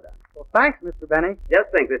confidence. Well, thanks, Mr. Benny.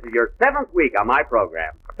 Just think, this is your 7th week on my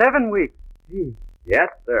program. 7 weeks. Gee. Yes,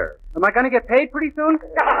 sir. Am I going to get paid pretty soon?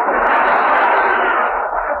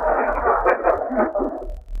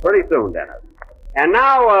 Pretty soon, Dennis. And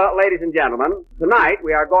now, ladies and gentlemen, tonight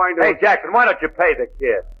we are going to... Hey, Jackson, why don't you pay the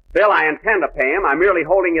kid? Bill, I intend to pay him. I'm merely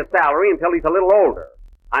holding his salary until he's a little older.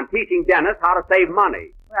 I'm teaching Dennis how to save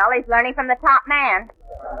money. Well, he's learning from the top man.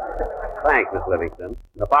 Thanks, Miss Livingston.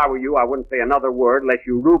 If I were you, I wouldn't say another word unless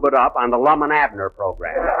you rube it up on the Lum and Abner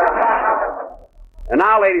program. And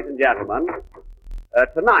now, ladies and gentlemen,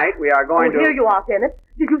 tonight we are going to... Here you are, Dennis.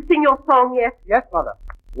 Did you sing your song yet? Yes, Mother.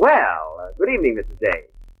 Well, good evening, Mrs. Day.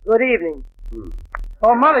 Good evening.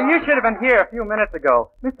 Oh, Mother, you should have been here a few minutes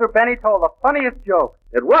ago. Mr. Benny told the funniest joke.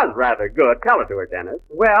 It was rather good. Tell it to her, Dennis.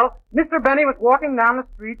 Well, Mr. Benny was walking down the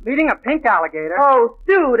street leading a pink alligator. Oh,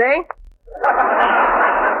 Dude, eh?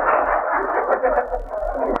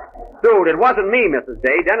 Dude, it wasn't me, Mrs.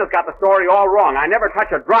 Day. Dennis got the story all wrong. I never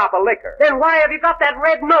touch a drop of liquor. Then why have you got that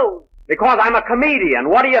red nose? Because I'm a comedian.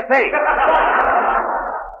 What do you think?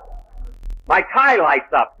 My tie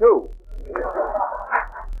lights up, too.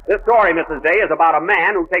 This story, Mrs. Day, is about a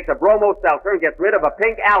man who takes a bromo seltzer and gets rid of a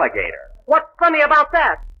pink alligator. What's funny about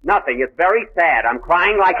that? Nothing. It's very sad. I'm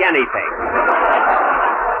crying like anything.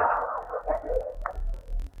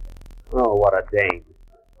 Oh, what a dame.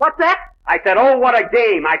 What's that? I said, oh, what a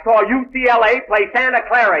game. I saw UCLA play Santa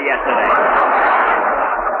Clara yesterday.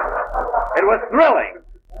 It was thrilling.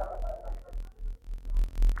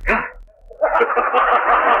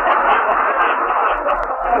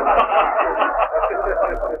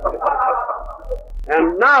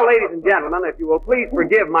 And now, ladies and gentlemen, if you will please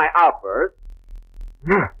forgive my outburst,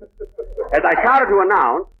 as I started to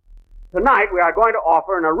announce, tonight we are going to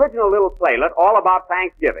offer an original little playlet all about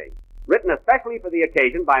Thanksgiving, written especially for the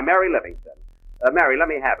occasion by Mary Livingston. Mary, let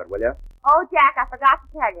me have it, will you? Oh, Jack, I forgot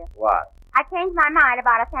to tell you. What? I changed my mind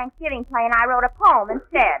about a Thanksgiving play, and I wrote a poem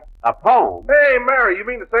instead. A poem? Hey, Mary, you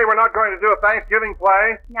mean to say we're not going to do a Thanksgiving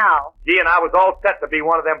play? No. Gee, and I was all set to be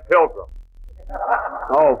one of them pilgrims.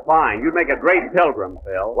 Oh, fine. You'd make a great pilgrim,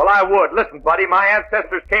 Phil. Well, I would. Listen, buddy, my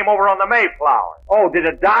ancestors came over on the Mayflower. Oh, did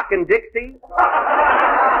it dock in Dixie?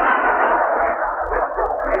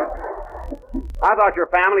 I thought your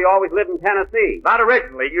family always lived in Tennessee. Not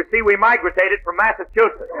originally. You see, we migrated from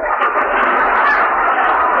Massachusetts.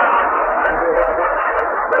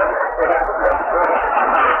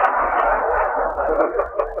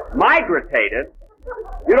 Migrated?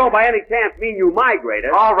 You don't by any chance mean you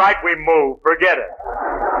migrated? All right, we moved. Forget it.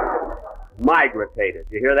 Migrated.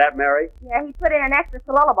 You hear that, Mary? Yeah, he put in an extra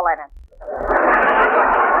syllable in it.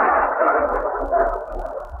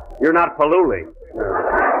 You're not palooling.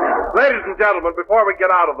 Ladies and gentlemen, before we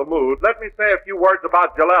get out of the mood, let me say a few words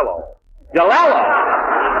about Jalelo. Jalelo?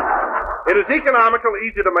 It is economical,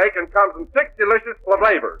 easy to make, and comes in 6 delicious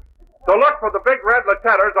flavors. So look for the big red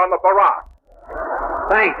letters on the barack.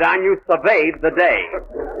 Thanks, Don. You surveyed the day.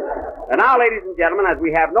 And now, ladies and gentlemen, as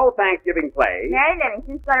we have no Thanksgiving play... Mary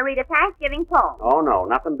Livingston's going to read a Thanksgiving poem. Oh, no,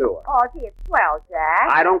 nothing doing. Oh, gee, it's swell, Jack.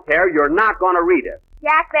 I don't care. You're not going to read it.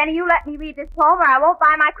 Jack, Benny, you let me read this poem or I won't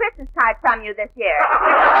buy my Christmas card from you this year.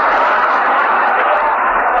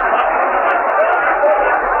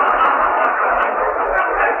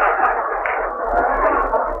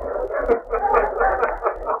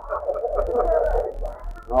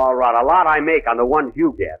 pot I make on the ones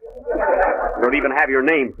you get. You don't even have your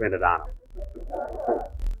name printed on them.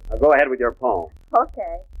 Now go ahead with your poem.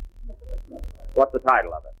 Okay. What's the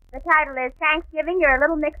title of it? The title is Thanksgiving. You're a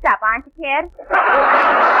little mixed up, aren't you, kid?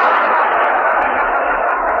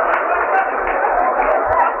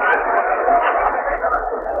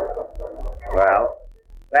 Well,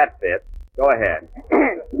 that fits. Go ahead.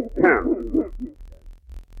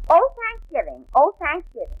 Oh, Thanksgiving. Oh,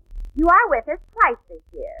 Thanksgiving. You are with us twice this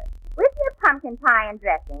year. With your pumpkin pie and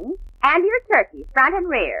dressing, and your turkey, front and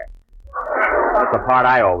rear. That's the part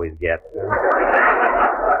I always get. The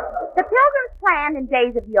Pilgrims planned in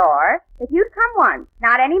days of yore that you'd come once,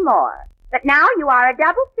 not anymore. But now you are a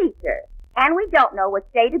double feature, and we don't know which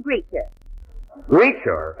day to greet you. Greet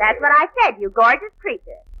her? That's what I said, you gorgeous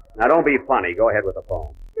creature. Now, don't be funny. Go ahead with the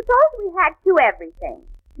poem. Suppose we had 2 everything.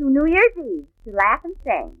 2 New Year's Eves to laugh and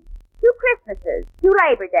sing. 2 Christmases, 2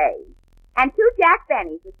 Labor Days, and 2 Jack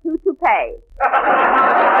Bennies with 2 toupees.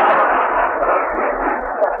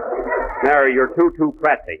 Mary, you're too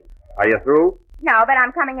pressing. Are you through? No, but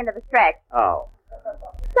I'm coming into the stretch. Oh.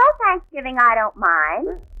 So Thanksgiving, I don't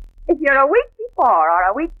mind. If you're a week before or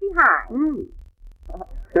a week behind.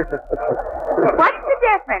 What's the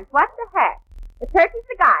difference? What the heck? The turkey's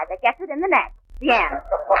the guy that gets it in the neck. The end.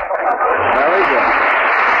 Very good.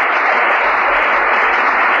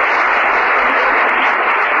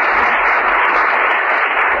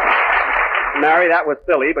 Mary, that was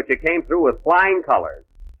silly, but you came through with flying colors.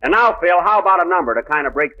 And now, Phil, how about a number to kind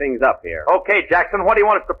of break things up here? Okay, Jackson, what do you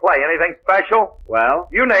want us to play? Anything special? Well?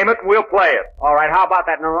 You name it and we'll play it. All right, how about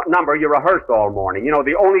that number you rehearsed all morning? You know,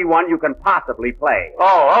 the only one you can possibly play.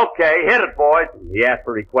 Oh, okay. Hit it, boys. He asked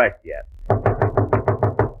for request yet.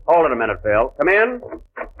 Hold it a minute, Phil. Come in.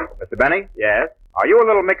 Mr. Benny? Yes? Are you a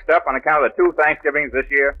little mixed up on account of the 2 Thanksgivings this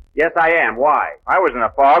year? Yes, I am. Why? I was in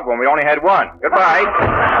a fog when we only had one. Goodbye.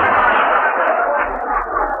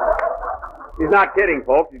 He's not kidding,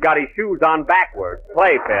 folks. He's got his shoes on backwards.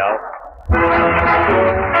 Play, Phil.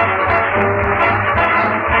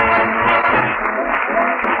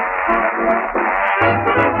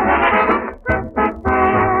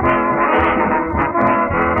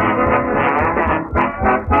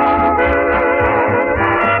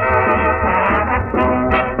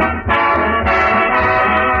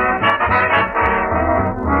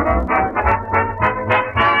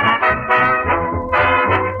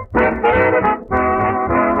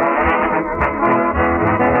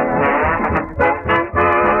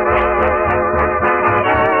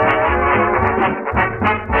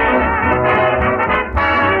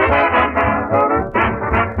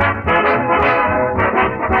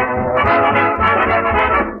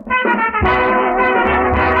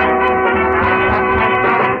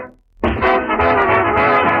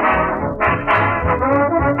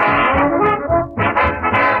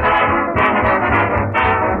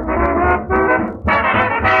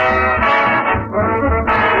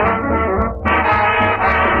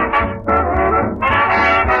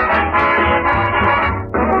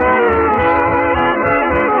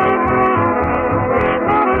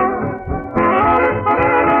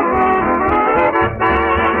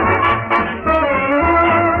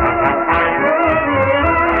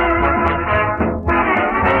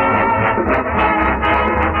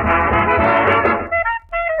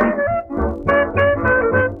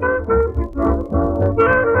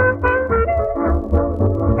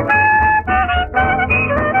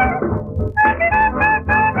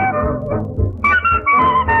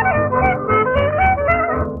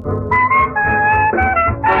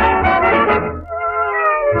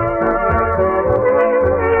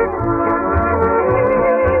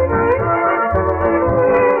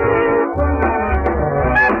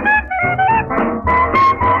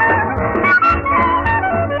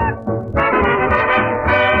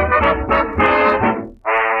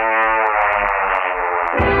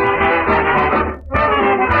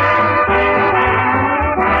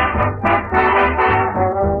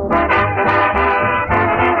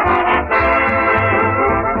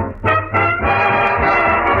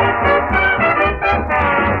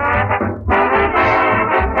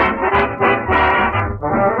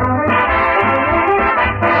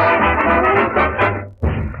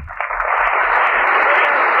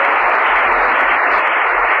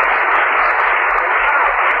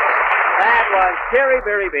 Cherry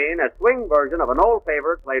Berry Bean, a swing version of an old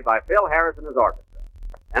favorite played by Phil Harris and his orchestra.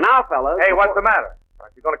 And now, fellas... Hey, what's the matter?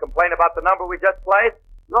 Aren't you going to complain about the number we just played?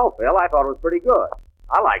 No, Phil, I thought it was pretty good.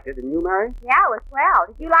 I liked it, didn't you, Mary? Yeah, it was swell.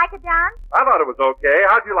 Did you like it, Don? I thought it was okay.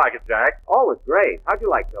 How'd you like it, Jack? Oh, it was great. How'd you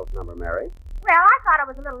like Phil's number, Mary? Well, I thought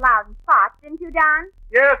it was a little loud in spots, didn't you, Don?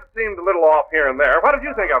 Yes, it seemed a little off here and there. What did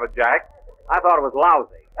you think of it, Jack? I thought it was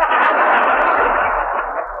lousy.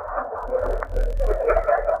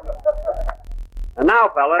 And now,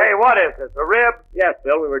 fellas... Hey, what is this, a rib? Yes,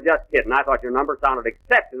 Bill, we were just kidding. I thought your number sounded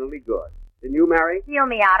exceptionally good. Didn't you, Mary? Feel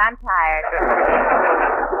me out. I'm tired.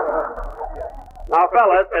 Now,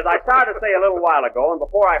 fellas, as I started to say a little while ago, and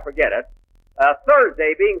before I forget it,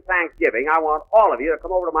 Thursday being Thanksgiving, I want all of you to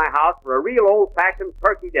come over to my house for a real old-fashioned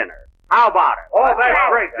turkey dinner. How about it? Oh, that's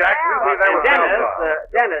great, Jack. We'll be there with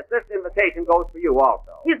Dennis, this invitation goes for you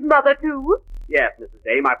also. His mother, too? Yes, Mrs.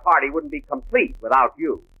 Day, my party wouldn't be complete without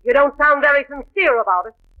you. You don't sound very sincere about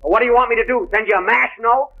it. Well, what do you want me to do, send you a mash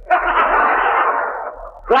note?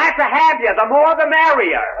 Glad to have you. The more the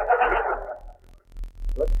merrier.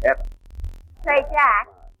 Good heavens. Say, Jack,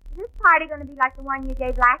 is this party going to be like the one you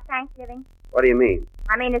gave last Thanksgiving? What do you mean?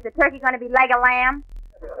 I mean, is the turkey going to be leg of lamb?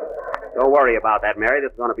 Don't worry about that, Mary.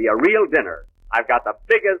 This is going to be a real dinner. I've got the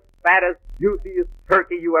biggest, fattest, juiciest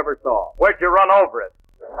turkey you ever saw. Where'd you run over it?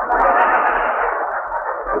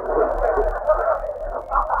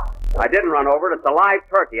 I didn't run over it. It's a live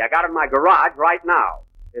turkey. I got it in my garage right now.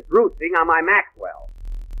 It's roosting on my Maxwell.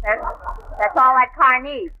 That's all that car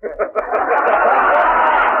needs.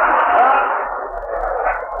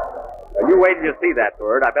 You wait till you see that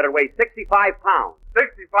bird. I bet it weighs 65 pounds.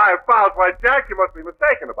 65 pounds? Why, Jack, you must be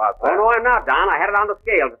mistaken about that. Oh, no, I'm not, Don. I had it on the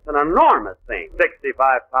scale. It's an enormous thing.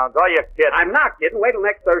 65 pounds? Are you kidding? I'm not kidding. Wait till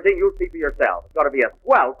next Thursday and you'll see for yourself. It's going to be a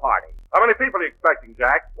swell party. How many people are you expecting,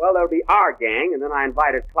 Jack? Well, there'll be our gang, and then I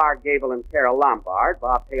invited Clark Gable and Carol Lombard,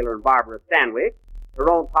 Bob Taylor and Barbara Stanwyck,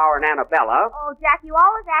 Tyrone Power and Annabella. Oh, Jack, you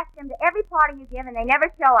always ask them to every party you give, and they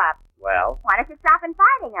never show up. Well? Why don't you stop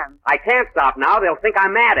inviting them? I can't stop now. They'll think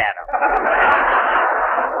I'm mad at them.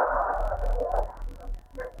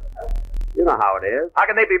 You know how it is. How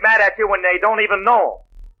can they be mad at you when they don't even know?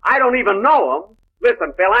 I don't even know them.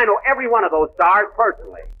 Listen, Phil, I know every one of those stars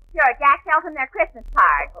personally. Sure, Jack tells them their Christmas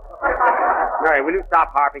cards. Mary, will you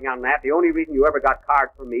stop harping on that? The only reason you ever got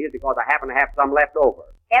cards from me is because I happen to have some left over.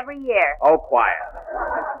 Every year. Oh, quiet.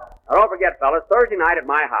 Now, don't forget, fellas, Thursday night at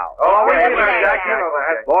my house. Oh, wait a minute, Jack. You know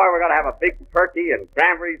that. Boy, we're going to have a big turkey and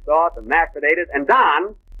cranberry sauce and mashed potatoes. And,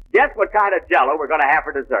 Don, guess what kind of Jell-O we're going to have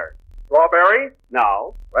for dessert? Strawberry?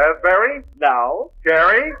 No. Raspberry? No.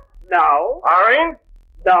 Cherry? No. Orange?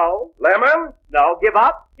 No. Lemon? No. Give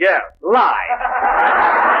up? Yes. Lie.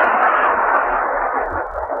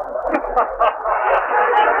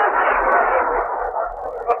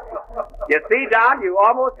 You see, Don, you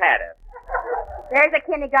almost had it. There's a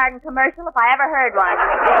kindergarten commercial if I ever heard one.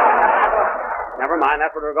 Never mind,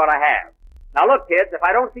 that's what we're going to have. Now, look, kids, if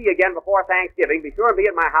I don't see you again before Thanksgiving, be sure and be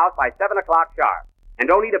at my house by 7 o'clock sharp. And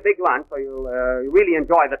don't eat a big lunch so you'll really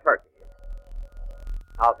enjoy the turkey.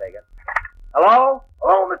 I'll take it. Hello?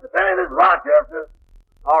 Hello, Mr. Benny, this is Rochester.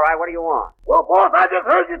 All right, what do you want? Well, boss, I just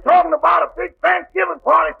heard you talking about a big Thanksgiving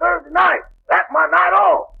party Thursday night. That's my night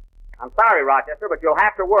off. I'm sorry, Rochester, but you'll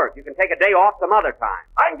have to work. You can take a day off some other time.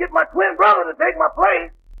 I can get my twin brother to take my place.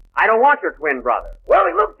 I don't want your twin brother. Well,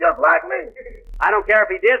 he looks just like me. I don't care if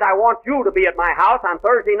he did. I want you to be at my house on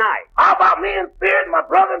Thursday night. How about me in spirit and my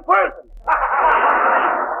brother in person?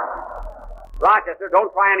 Rochester,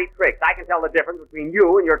 don't try any tricks. I can tell the difference between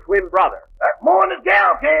you and your twin brother. That's more than this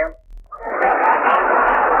gal can.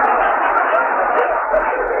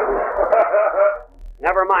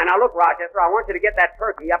 Never mind. Now, look, Rochester, I want you to get that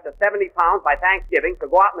turkey up to 70 pounds by Thanksgiving, so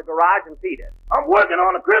go out in the garage and feed it. I'm working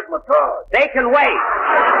on a Christmas card. They can wait.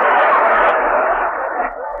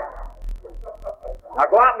 Now,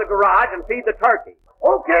 go out in the garage and feed the turkey.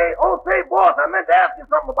 Okay. Oh, say, boss, I meant to ask you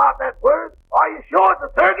something about that bird. Are you sure it's a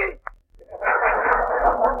turkey?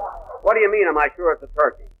 What do you mean, am I sure it's a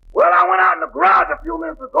turkey? Well, I went out in the garage a few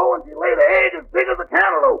minutes ago, and she laid an egg as big as a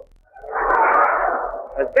cantaloupe.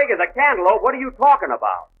 As big as a cantaloupe? What are you talking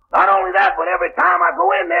about? Not only that, but every time I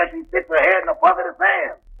go in there, she sticks her head in a bucket of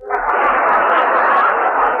sand.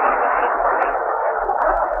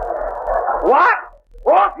 What?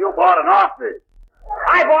 Boss, you bought an ostrich.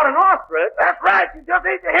 I bought an ostrich? That's right. She just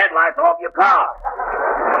ate the headlights off your car.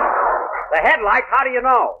 The headlights? How do you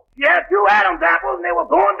know? She had 2 Adam's apples, and they were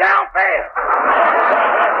going down fast.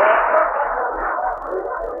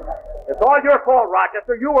 It's all your fault,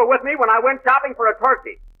 Rochester. You were with me when I went shopping for a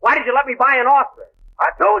turkey. Why did you let me buy an ostrich?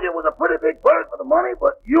 I told you it was a pretty big bird for the money,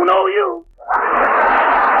 but you know you.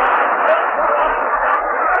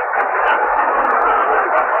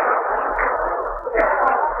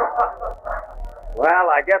 Well,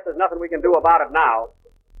 I guess there's nothing we can do about it now.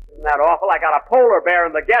 Isn't that awful? I got a polar bear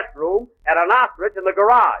in the guest room and an ostrich in the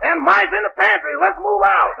garage. And mice in the pantry. Let's move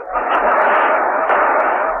out.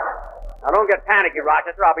 Now, don't get panicky,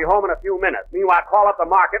 Rochester. I'll be home in a few minutes. Meanwhile, call up the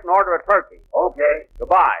market and order a turkey. Okay.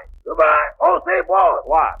 Goodbye. Goodbye. Oh, say, boy.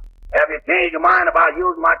 What? Have you changed your mind about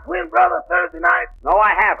using my twin brother Thursday night? No,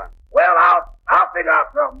 I haven't. Well, I'll figure out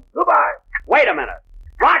something. Goodbye. Wait a minute.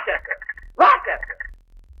 Rochester! Rochester!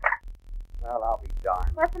 Well, I'll be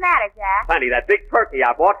darned. What's the matter, Jack? Honey, that big turkey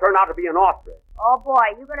I bought turned out to be an ostrich. Oh,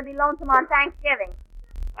 boy, you're going to be lonesome on Thanksgiving.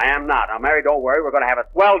 I am not. Now, Mary, don't worry. We're going to have a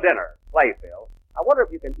swell dinner. Play, Phil. I wonder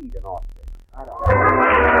if you can eat an ostrich. I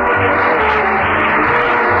don't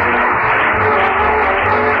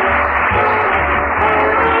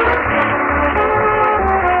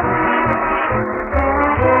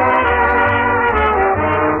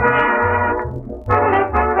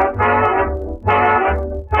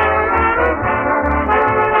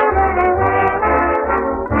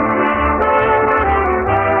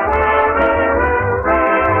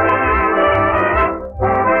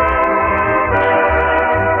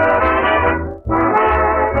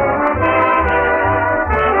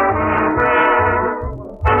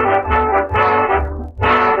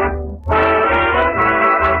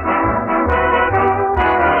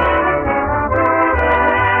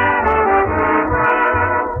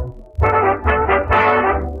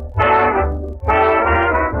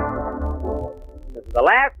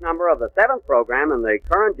of the 7th program in the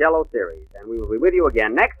current Jell-O series, and we will be with you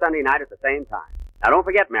again next Sunday night at the same time. Now, don't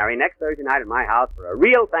forget, Mary, next Thursday night at my house for a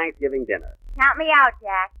real Thanksgiving dinner. Count me out,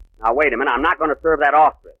 Jack. Now, wait a minute. I'm not going to serve that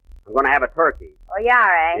ostrich. I'm going to have a turkey. Oh, you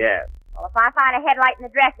are, eh? Yes. Well, if I find a headlight in the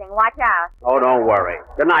dressing, watch out. Oh, don't worry.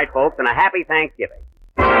 Good night, folks, and a happy Thanksgiving.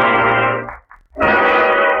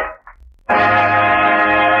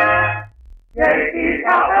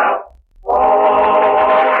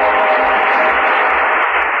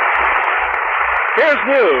 Here's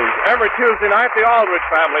news. Every Tuesday night, the Aldrich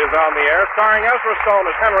Family is on the air, starring Ezra Stone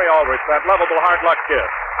as Henry Aldrich, that lovable hard luck kid.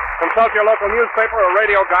 Consult your local newspaper or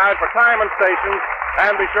radio guide for time and stations,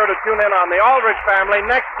 and be sure to tune in on the Aldrich Family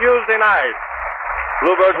next Tuesday night.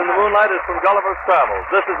 Bluebirds in the Moonlight is from Gulliver's Travels.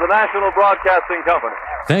 This is the National Broadcasting Company.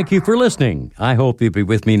 Thank you for listening. I hope you'll be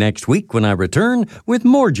with me next week when I return with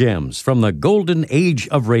more gems from the golden age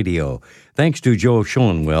of radio. Thanks to Joe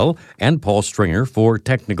Schoenwell and Paul Stringer for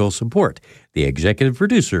technical support. The executive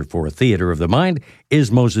producer for Theater of the Mind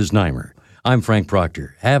is Moses Neimer. I'm Frank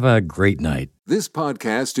Proctor. Have a great night. This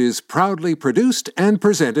podcast is proudly produced and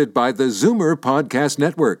presented by the Zoomer Podcast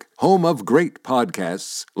Network, home of great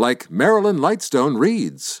podcasts like Marilyn Lightstone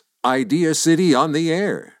Reads, Idea City on the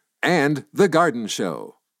Air, and The Garden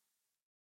Show.